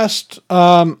Popcast,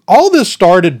 all this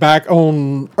started back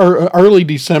on early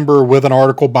December with an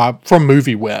article from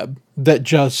MovieWeb that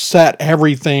just set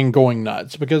everything going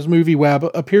nuts because MovieWeb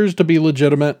appears to be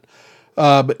legitimate,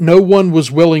 but no one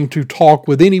was willing to talk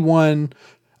with anyone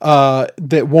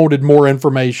that wanted more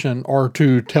information or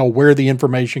to tell where the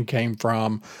information came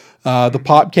from. The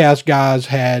Popcast guys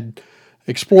had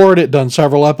explored it, done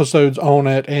several episodes on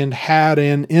it, and had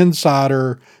an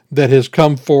insider that has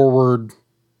come forward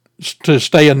to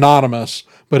stay anonymous,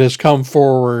 but has come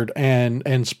forward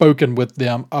and spoken with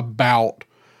them about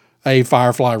a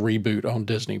Firefly reboot on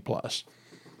Disney Plus.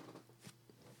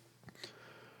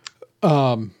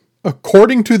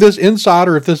 According to this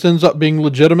insider, if this ends up being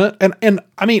legitimate, and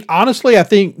I mean, honestly, I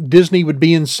think Disney would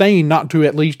be insane not to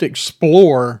at least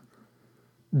explore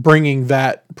bringing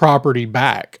that property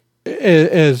back,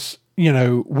 as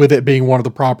with it being one of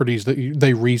the properties that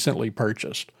they recently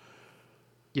purchased.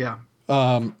 Yeah.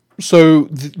 So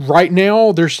right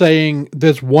now they're saying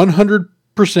that's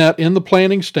 100% in the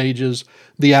planning stages.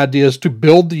 The idea is to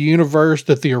build the universe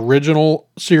that the original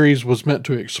series was meant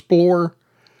to explore,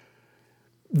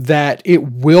 that it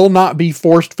will not be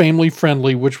forced family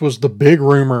friendly, which was the big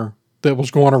rumor that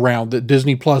was going around, that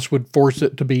Disney Plus would force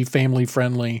it to be family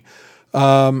friendly.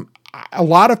 A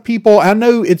lot of people, I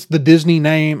know it's the Disney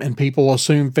name and people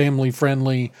assume family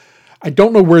friendly. I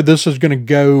don't know where this is going to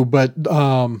go, but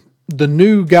the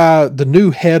new guy, the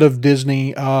new head of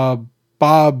Disney,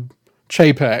 Bob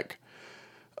Chapek,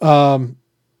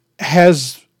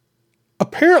 has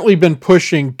apparently been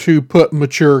pushing to put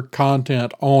mature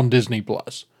content on Disney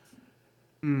Plus.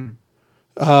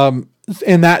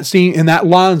 in that scene, and that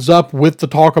lines up with the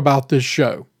talk about this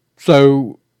show.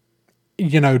 So,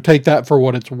 take that for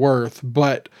what it's worth.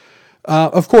 But,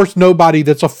 of course, nobody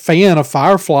that's a fan of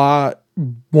Firefly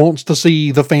wants to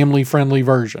see the family-friendly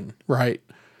version, right?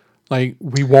 Like,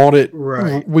 we want it,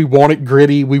 Right. We want it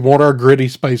gritty. We want our gritty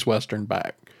space western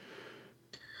back.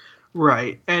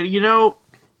 Right. And,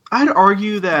 I'd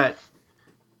argue that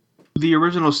the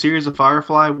original series of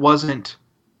Firefly wasn't,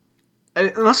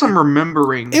 unless I'm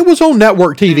remembering. It was on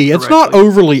network TV. It's not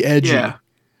overly edgy. Yeah.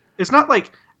 It's not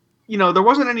like, there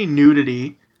wasn't any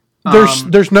nudity.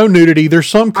 There's no nudity. There's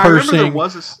some cursing. I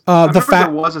remember there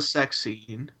was a sex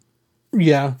scene.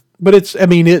 Yeah, but it's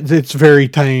very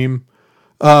tame.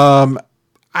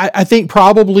 I think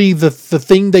probably the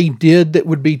thing they did that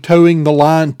would be towing the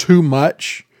line too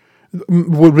much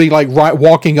would be like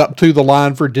walking up to the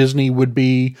line for Disney would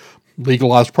be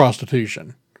legalized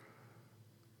prostitution.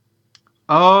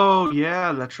 Oh,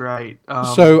 yeah, that's right.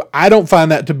 So I don't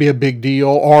find that to be a big deal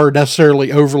or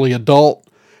necessarily overly adult,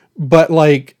 but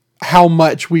like how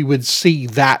much we would see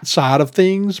that side of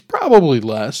things, probably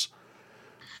less.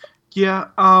 Yeah,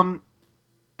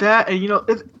 that,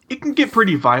 and it can get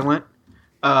pretty violent,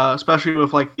 especially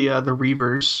with like the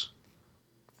Reavers.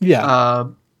 Yeah.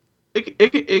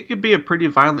 It could be a pretty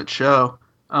violent show.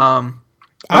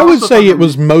 I would say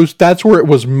that's where it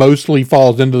was mostly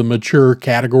falls into the mature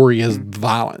category as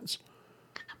violence.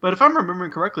 But if I'm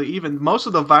remembering correctly, even most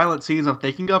of the violent scenes I'm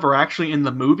thinking of are actually in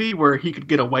the movie where he could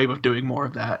get away with doing more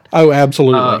of that. Oh,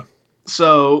 absolutely.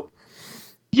 So,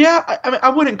 yeah, I mean, I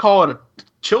wouldn't call it a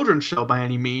children's show by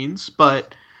any means,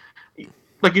 but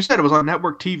like you said, it was on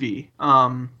network TV.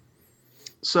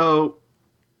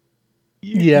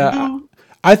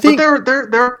 I think but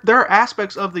there are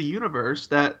aspects of the universe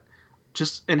that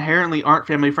just inherently aren't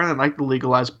family friendly, like the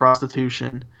legalized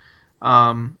prostitution.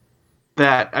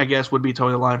 That I guess would be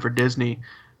towing the line for Disney.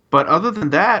 But other than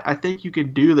that, I think you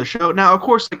can do the show. Now, of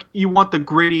course, like you want the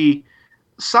gritty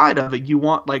side of it. You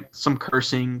want like some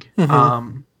cursing,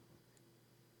 and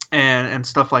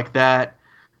stuff like that,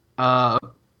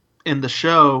 in the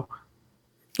show.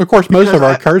 Of course, most of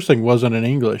our cursing wasn't in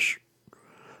English.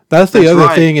 That's the other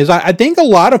thing is I think a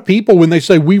lot of people, when they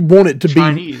say we want it to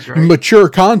Chinese, be mature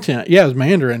content, it's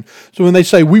Mandarin. So when they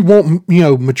say we want,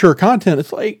 mature content,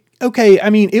 it's like, okay, I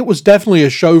mean, it was definitely a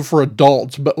show for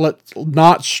adults, but let's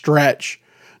not stretch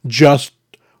just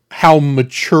how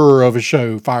mature of a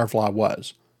show Firefly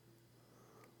was.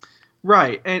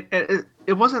 Right. And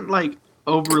it wasn't like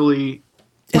overly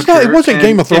mature. It wasn't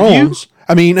Game of Thrones.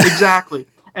 Exactly.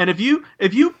 And if you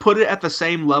put it at the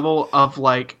same level of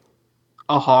like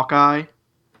a Hawkeye,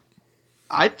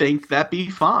 I think that'd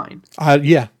be fine.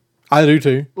 Yeah, I do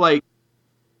too. Like,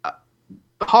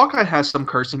 Hawkeye has some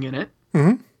cursing in it.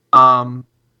 Mm-hmm.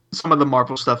 Some of the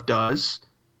Marvel stuff does,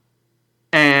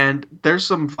 and there's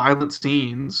some violent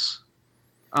scenes.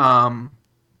 But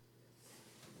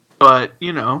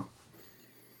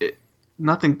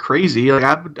nothing crazy.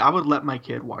 Like I would let my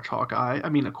kid watch Hawkeye. I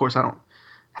mean, of course, I don't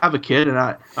have a kid, and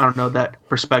I don't know that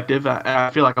perspective. I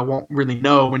feel like I won't really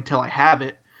know until I have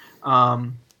it.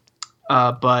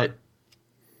 But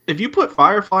if you put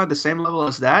Firefly at the same level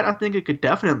as that, I think it could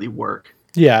definitely work.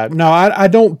 Yeah, no, I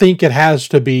don't think it has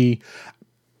to be.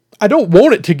 I don't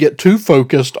want it to get too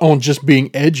focused on just being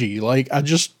edgy. Like I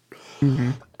just,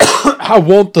 I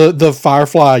want the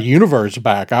Firefly universe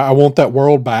back. I want that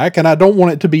world back, and I don't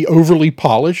want it to be overly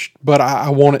polished, but I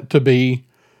want it to be,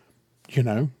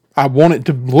 I want it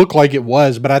to look like it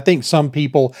was. But I think some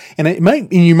people, and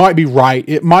you might be right.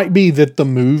 It might be that the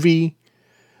movie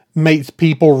makes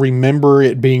people remember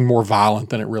it being more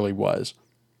violent than it really was.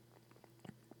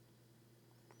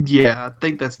 Yeah, I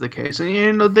think that's the case.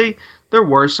 And there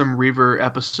were some Reaver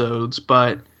episodes,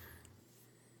 but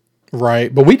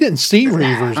right. But we didn't see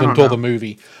Reavers until the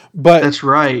movie. But that's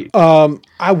right.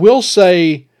 I will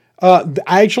say,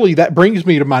 actually, that brings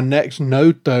me to my next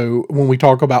note, though. When we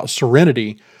talk about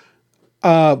Serenity,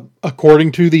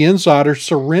 according to the insider,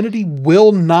 Serenity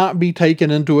will not be taken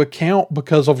into account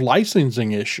because of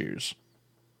licensing issues.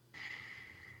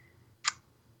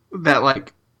 That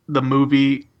like the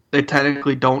movie. They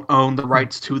technically don't own the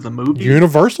rights to the movie.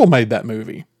 Universal made that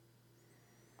movie.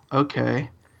 Okay.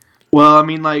 Well, I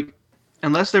mean, like,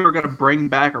 unless they were going to bring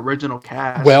back original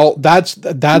cast. Well, that's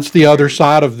the other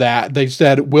side of that. They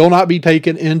said it will not be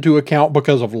taken into account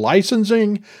because of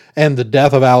licensing and the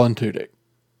death of Alan Tudyk.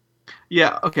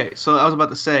 Yeah, okay. So I was about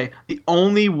to say, the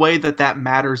only way that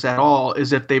matters at all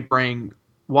is if they bring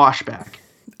Wash back.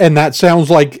 And that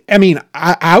sounds like,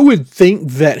 I would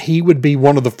think that he would be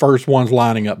one of the first ones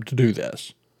lining up to do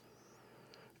this.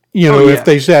 If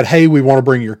they said, "Hey, we want to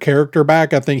bring your character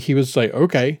back," I think he would say,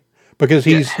 "Okay," because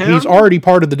he's already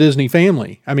part of the Disney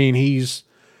family. I mean, he's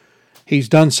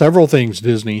done several things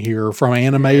Disney here, from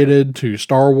animated to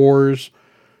Star Wars.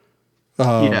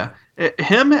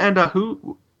 Him and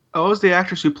who? What was the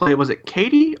actress who played? Was it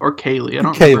Katie or Kaylee? I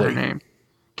don't remember her name.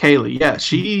 Kaylee. Yeah,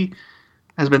 she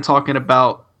has been talking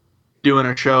about doing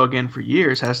a show again for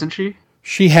years, hasn't she?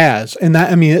 She has, and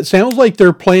it sounds like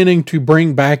they're planning to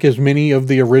bring back as many of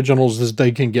the originals as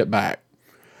they can get back.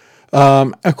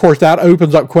 Of course, that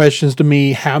opens up questions to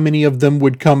me: how many of them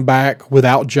would come back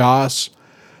without Joss?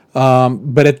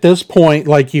 But at this point,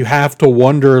 like, you have to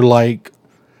wonder, like,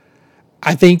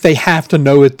 I think they have to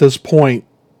know at this point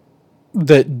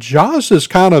that Joss is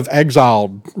kind of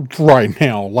exiled right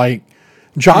now. Like,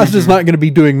 Joss is not going to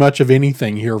be doing much of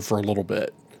anything here for a little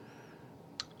bit.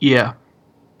 Yeah.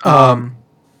 And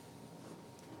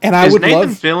I is would Nathan love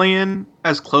Fillion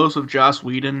as close with Joss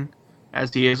Whedon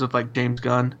as he is with, like, James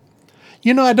Gunn?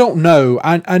 I don't know.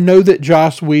 I know that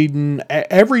Joss Whedon,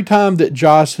 every time that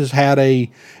Joss has had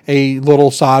a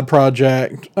little side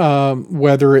project,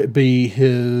 whether it be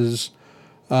his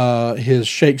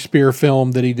Shakespeare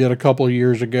film that he did a couple of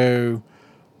years ago,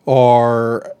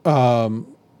 or a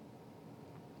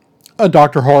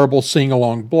Dr. Horrible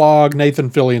sing-along blog, Nathan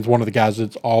Fillion's one of the guys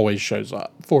that always shows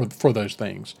up for those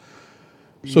things.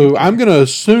 So I'm going to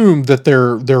assume that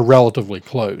they're relatively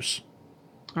close.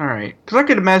 All right, because I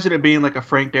could imagine it being like a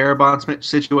Frank Darabont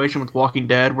situation with Walking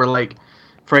Dead, where, like,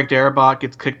 Frank Darabont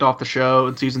gets kicked off the show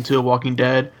in season 2 of Walking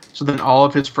Dead. So then all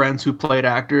of his friends who played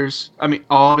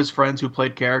all of his friends who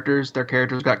played characters, their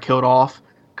characters got killed off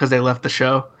because they left the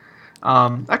show.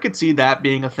 I could see that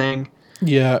being a thing.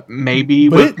 Yeah, maybe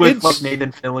with like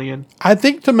Nathan Fillion. I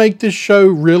think to make this show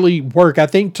really work, I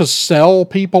think to sell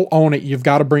people on it, you've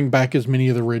got to bring back as many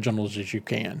of the originals as you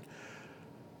can.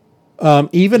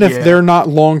 Even if they're not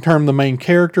long-term the main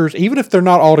characters, even if they're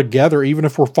not all together, even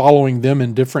if we're following them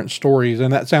in different stories,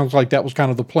 and that sounds like that was kind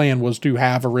of the plan, was to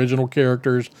have original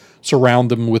characters,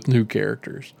 surround them with new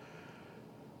characters.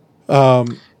 So,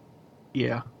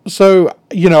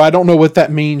 I don't know what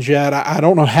that means yet. I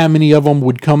don't know how many of them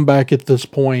would come back at this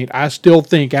point. I still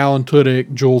think Alan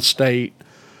Tudyk, Joel State,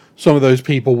 some of those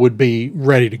people would be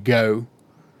ready to go.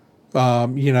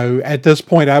 At this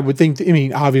point, I would think,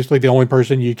 obviously the only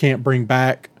person you can't bring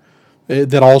back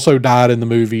that also died in the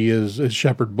movie is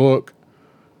Shepard Book.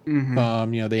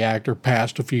 Mm-hmm. The actor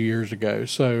passed a few years ago.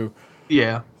 So,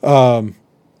 I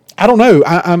don't know.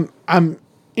 I'm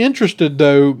interested,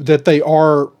 though, that they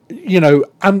are,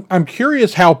 I'm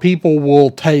curious how people will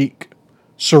take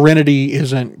Serenity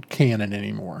isn't canon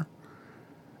anymore.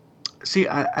 See,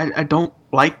 I don't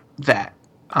like that.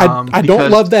 I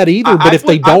don't love that either, but if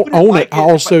they don't own it, I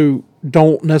also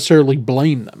don't necessarily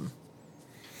blame them.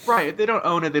 Right. If they don't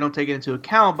own it, they don't take it into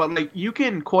account. But, like, you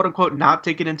can, quote unquote, not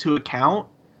take it into account,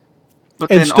 but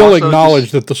and then still also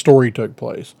acknowledge that the story took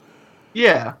place.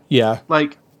 Yeah. Yeah.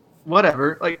 Like,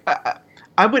 whatever. Like,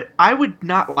 I would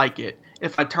not like it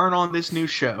if I turn on this new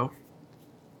show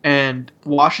and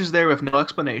Wash is there with no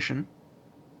explanation,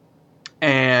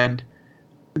 and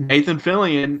Nathan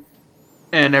Fillion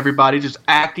and everybody just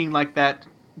acting like that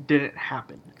didn't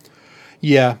happen.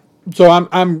 Yeah. So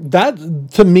I'm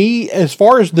that, to me, as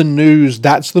far as the news,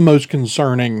 that's the most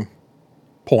concerning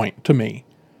point to me.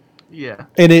 Yeah.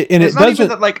 And it doesn't, not even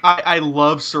that, like, I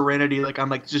love Serenity, like, I'm,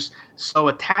 like, just so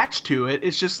attached to it.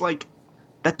 It's just like,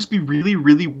 that'd just be really,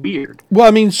 really weird.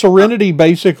 Well, Serenity,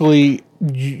 basically,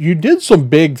 you did some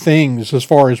big things as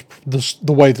far as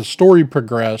the way the story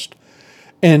progressed.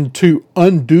 And to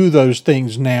undo those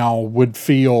things now would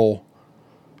feel,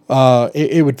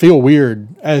 it would feel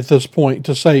weird at this point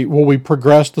to say, well, we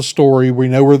progressed the story. We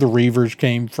know where the Reavers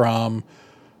came from.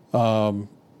 Now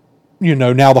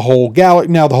the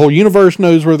whole universe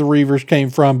knows where the Reavers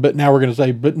came from, but now we're going to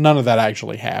say, but none of that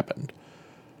actually happened.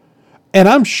 And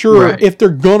I'm sure if they're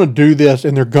going to do this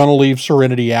and they're going to leave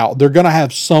Serenity out, they're going to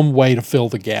have some way to fill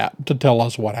the gap to tell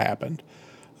us what happened.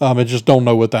 I just don't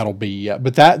know what that'll be yet.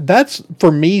 But that's,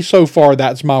 for me so far,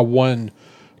 that's my one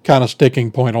kind of sticking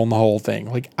point on the whole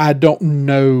thing. Like, I don't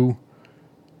know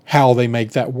how they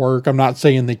make that work. I'm not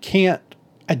saying they can't.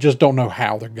 I just don't know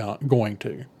how they're going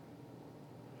to.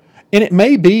 And it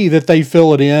may be that they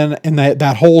fill it in and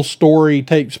that whole story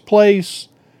takes place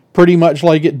pretty much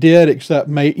like it did, except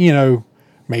maybe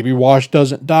Wash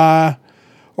doesn't die.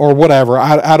 Or whatever.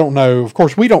 I don't know. Of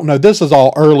course, we don't know. This is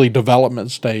all early development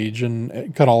stage, and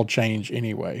it could all change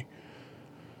anyway.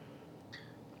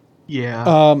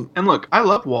 Yeah. And look, I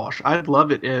love Wash. I'd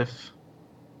love it if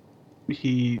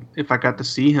I got to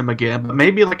see him again. But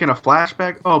maybe like in a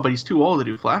flashback. Oh, but he's too old to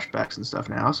do flashbacks and stuff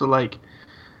now. So, like,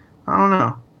 I don't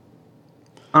know.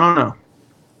 I don't know.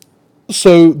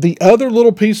 So the other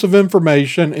little piece of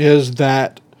information is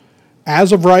that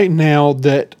as of right now,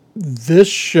 that this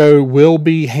show will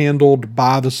be handled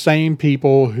by the same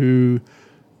people who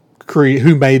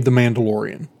made The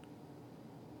Mandalorian.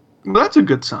 Well, that's a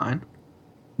good sign.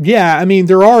 Yeah, I mean,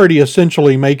 they're already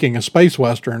essentially making a space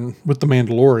western with The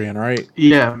Mandalorian, right?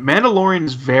 Yeah, Mandalorian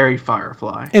is very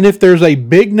Firefly. And if there's a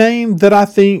big name that I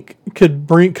think could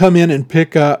come in and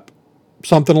pick up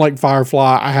something like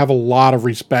Firefly, I have a lot of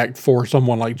respect for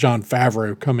someone like Jon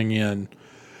Favreau coming in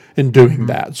and doing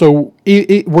that. So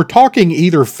we're talking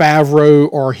either Favreau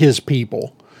or his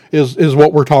people is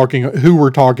what we're talking, who we're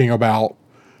talking about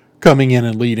coming in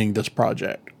and leading this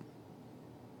project.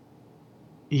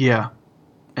 Yeah.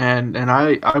 And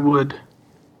I'd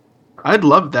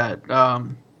love that.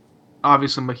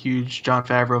 Obviously I'm a huge Jon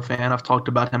Favreau fan. I've talked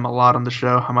about him a lot on the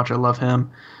show, how much I love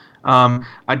him.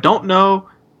 I don't know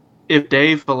if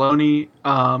Dave Filoni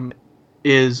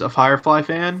is a Firefly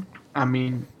fan. I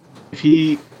mean, if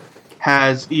he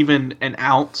has even an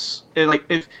ounce, like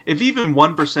if even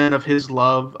 1% of his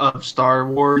love of Star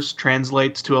Wars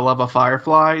translates to a love of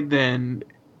Firefly, then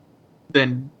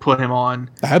put him on.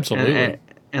 Absolutely.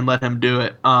 And let him do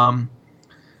it.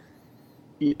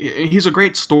 He's a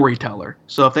great storyteller.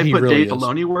 So if they put really Dave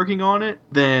Filoni working on it,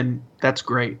 then that's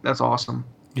great. That's awesome.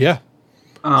 Yeah.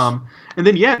 And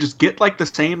then just get like the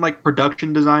same like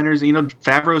production designers,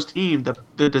 Favreau's team,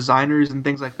 the designers and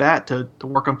things like that to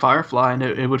work on Firefly, and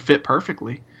it would fit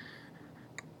perfectly.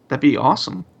 That'd be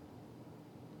awesome.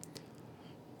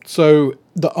 So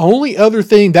the only other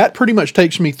thing that pretty much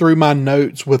takes me through my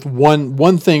notes with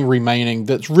one thing remaining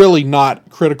that's really not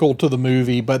critical to the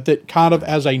movie, but that kind of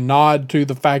as a nod to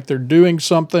the fact they're doing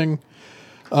something,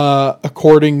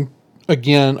 according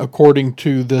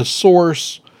to this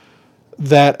source,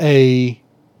 that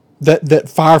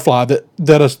Firefly,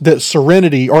 that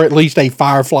Serenity, or at least a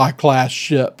Firefly class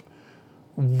ship,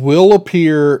 will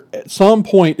appear at some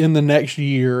point in the next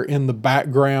year in the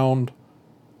background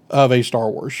of a Star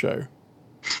Wars show.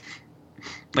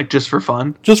 Like just for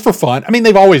fun? Just for fun. I mean,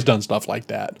 they've always done stuff like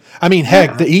that. I mean,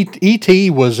 heck, the E.T.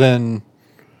 was in,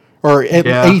 or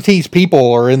E.T.'s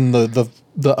people are in the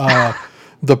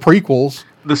prequels.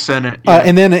 The Senate. Yeah.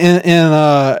 And then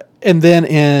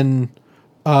in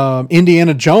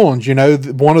Indiana Jones,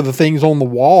 one of the things on the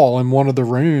wall in one of the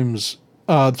rooms,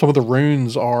 some of the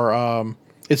runes are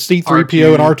it's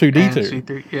C-3PO and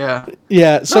R2-D2.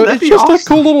 Yeah. So it's just awesome. A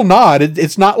cool little nod.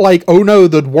 It's not like, oh no,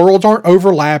 the worlds aren't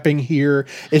overlapping here.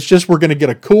 It's just we're going to get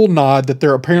a cool nod that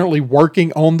they're apparently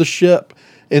working on the ship,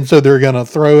 and so they're going to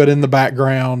throw it in the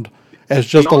background as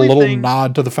just a little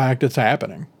nod to the fact it's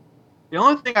happening. The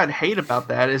only thing I'd hate about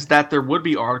that is that there would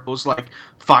be articles like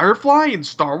Firefly and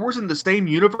Star Wars in the same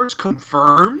universe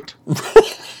confirmed.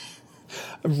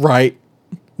 Right.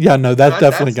 Yeah, no, that's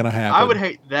definitely going to happen. I would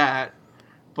hate that.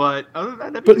 But other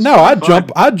than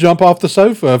that, I'd jump off the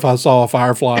sofa if I saw a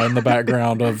Firefly in the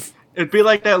background of. It'd be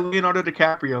like that Leonardo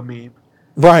DiCaprio meme.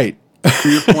 Right. Where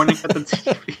you're pointing at the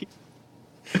TV.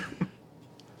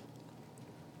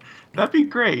 That'd be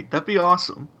great. That'd be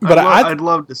awesome. But I'd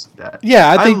love to see that.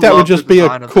 Yeah, I think that would just be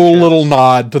a cool little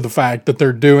nod to the fact that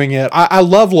they're doing it. I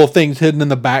love little things hidden in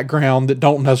the background that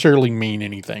don't necessarily mean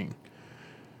anything.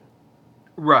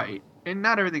 Right. And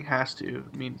not everything has to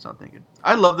mean something.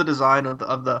 I love the design of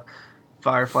the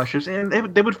Firefly ships, and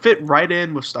they would fit right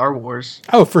in with Star Wars.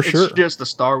 Oh, for sure. It's just a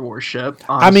Star Wars ship,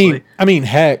 honestly. I mean,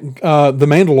 heck, the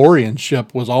Mandalorian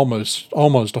ship was almost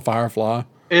a Firefly.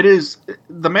 It is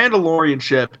the Mandalorian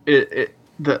ship.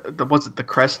 The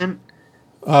Crescent?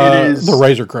 It is the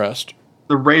Razor Crest.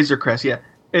 The Razor Crest, yeah.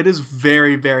 It is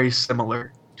very, very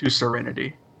similar to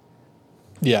Serenity.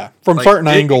 Yeah, from certain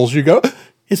angles, you go,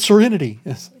 it's Serenity.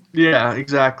 Yes. Yeah,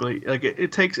 exactly. Like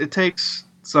it takes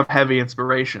some heavy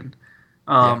inspiration,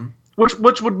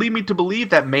 which would lead me to believe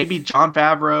that maybe Jon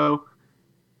Favreau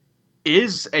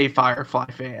is a Firefly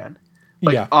fan.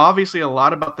 Like obviously, a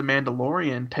lot about the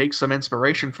Mandalorian takes some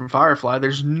inspiration from Firefly.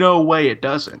 There's no way it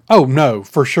doesn't. Oh no,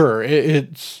 for sure.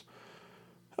 It's.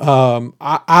 I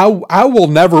will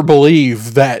never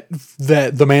believe that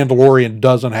the Mandalorian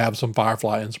doesn't have some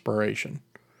Firefly inspiration.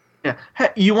 Yeah. Hey,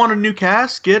 you want a new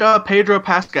cast? Get Pedro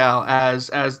Pascal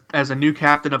as a new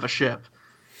captain of a ship,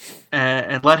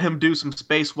 and let him do some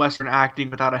space western acting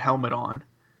without a helmet on.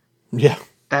 Yeah,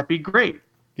 that'd be great.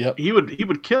 Yep, he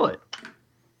would kill it.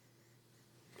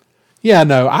 Yeah,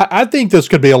 no, I think this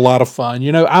could be a lot of fun.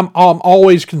 I'm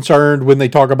always concerned when they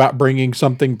talk about bringing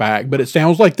something back, but it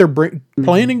sounds like they're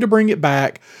planning to bring it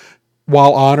back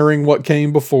while honoring what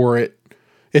came before it.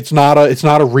 It's not a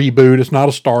reboot. It's not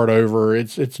a start over.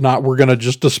 It's not, we're going to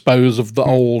just dispose of the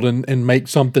old and make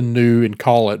something new and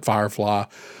call it Firefly.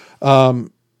 I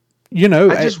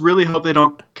just really hope they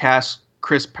don't cast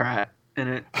Chris Pratt in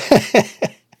it.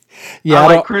 Yeah,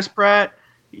 I like Chris Pratt.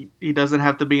 He doesn't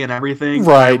have to be in everything.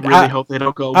 Right. I really hope they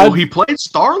don't go, he played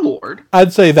Star-Lord.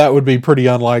 I'd say that would be pretty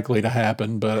unlikely to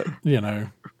happen, but,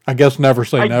 I guess never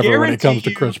say never when it comes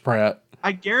to Chris Pratt.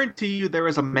 I guarantee you there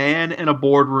is a man in a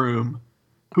boardroom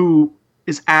who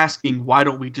is asking, why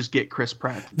don't we just get Chris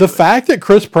Pratt? The fact that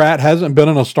Chris Pratt hasn't been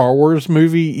in a Star Wars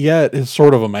movie yet is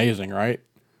sort of amazing, right?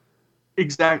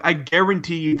 Exactly. I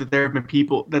guarantee you that there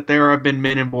have been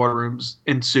men in boardrooms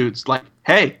in suits like,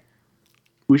 hey,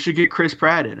 we should get Chris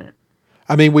Pratt in it.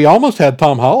 I mean, we almost had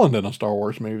Tom Holland in a Star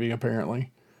Wars movie,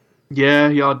 apparently. Yeah,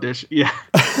 he auditioned. Yeah,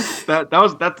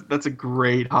 that's a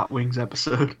great Hot Ones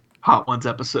episode.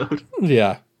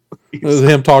 Yeah, it was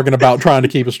him talking about trying to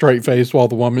keep a straight face while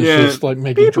the woman's just like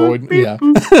making droid.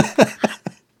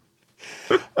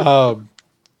 Yeah.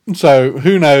 So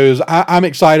who knows? I'm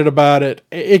excited about it.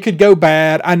 It could go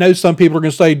bad. I know some people are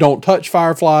going to say, "Don't touch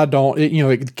Firefly.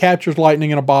 It captures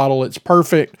lightning in a bottle. It's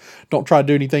perfect. Don't try to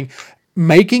do anything."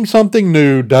 Making something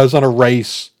new doesn't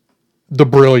erase the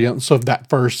brilliance of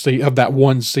that of that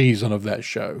one season of that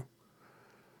show.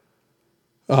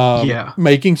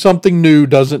 Making something new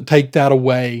doesn't take that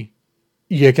away.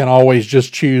 You can always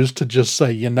just choose to just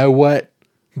say, you know what?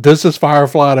 This is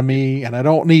Firefly to me, and I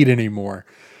don't need any more.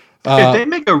 If they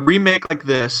make a remake like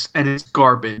this and it's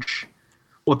garbage,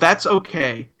 well, that's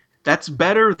okay. That's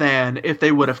better than if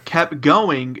they would have kept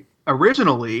going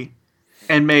originally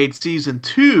and made season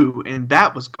 2 and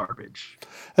that was garbage.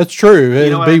 That's true.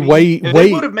 It'd be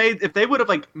if they would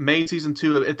have made season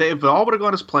 2, if it all would have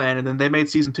gone as planned and then they made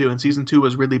season 2 and season 2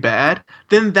 was really bad,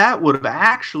 then that would have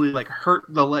actually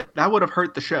hurt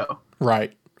the show.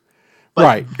 Right. But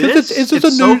right.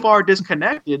 It's so far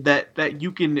disconnected that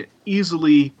you can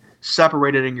easily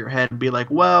separate it in your head and be like,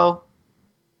 well,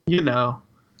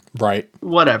 right,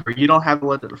 whatever. You don't have to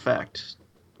let it affect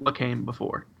what came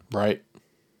before. Right.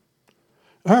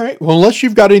 All right. Well, unless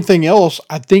you've got anything else,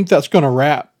 I think that's going to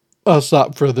wrap us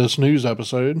up for this news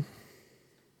episode.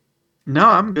 No,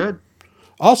 I'm good.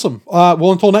 Awesome.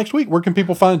 Well, until next week, where can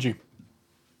people find you?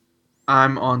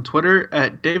 I'm on Twitter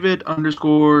at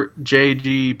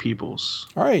David_JG Peoples.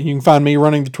 All right. You can find me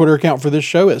running the Twitter account for this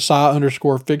show at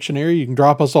Sci_Fictionary. You can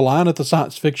drop us a line at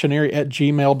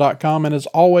thesciencefictionary@gmail.com. And as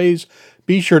always,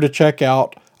 be sure to check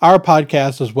out our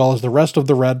podcast as well as the rest of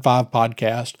the Red 5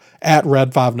 podcast at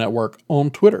Red 5 Network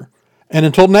on Twitter. And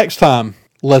until next time,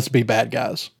 let's be bad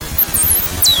guys.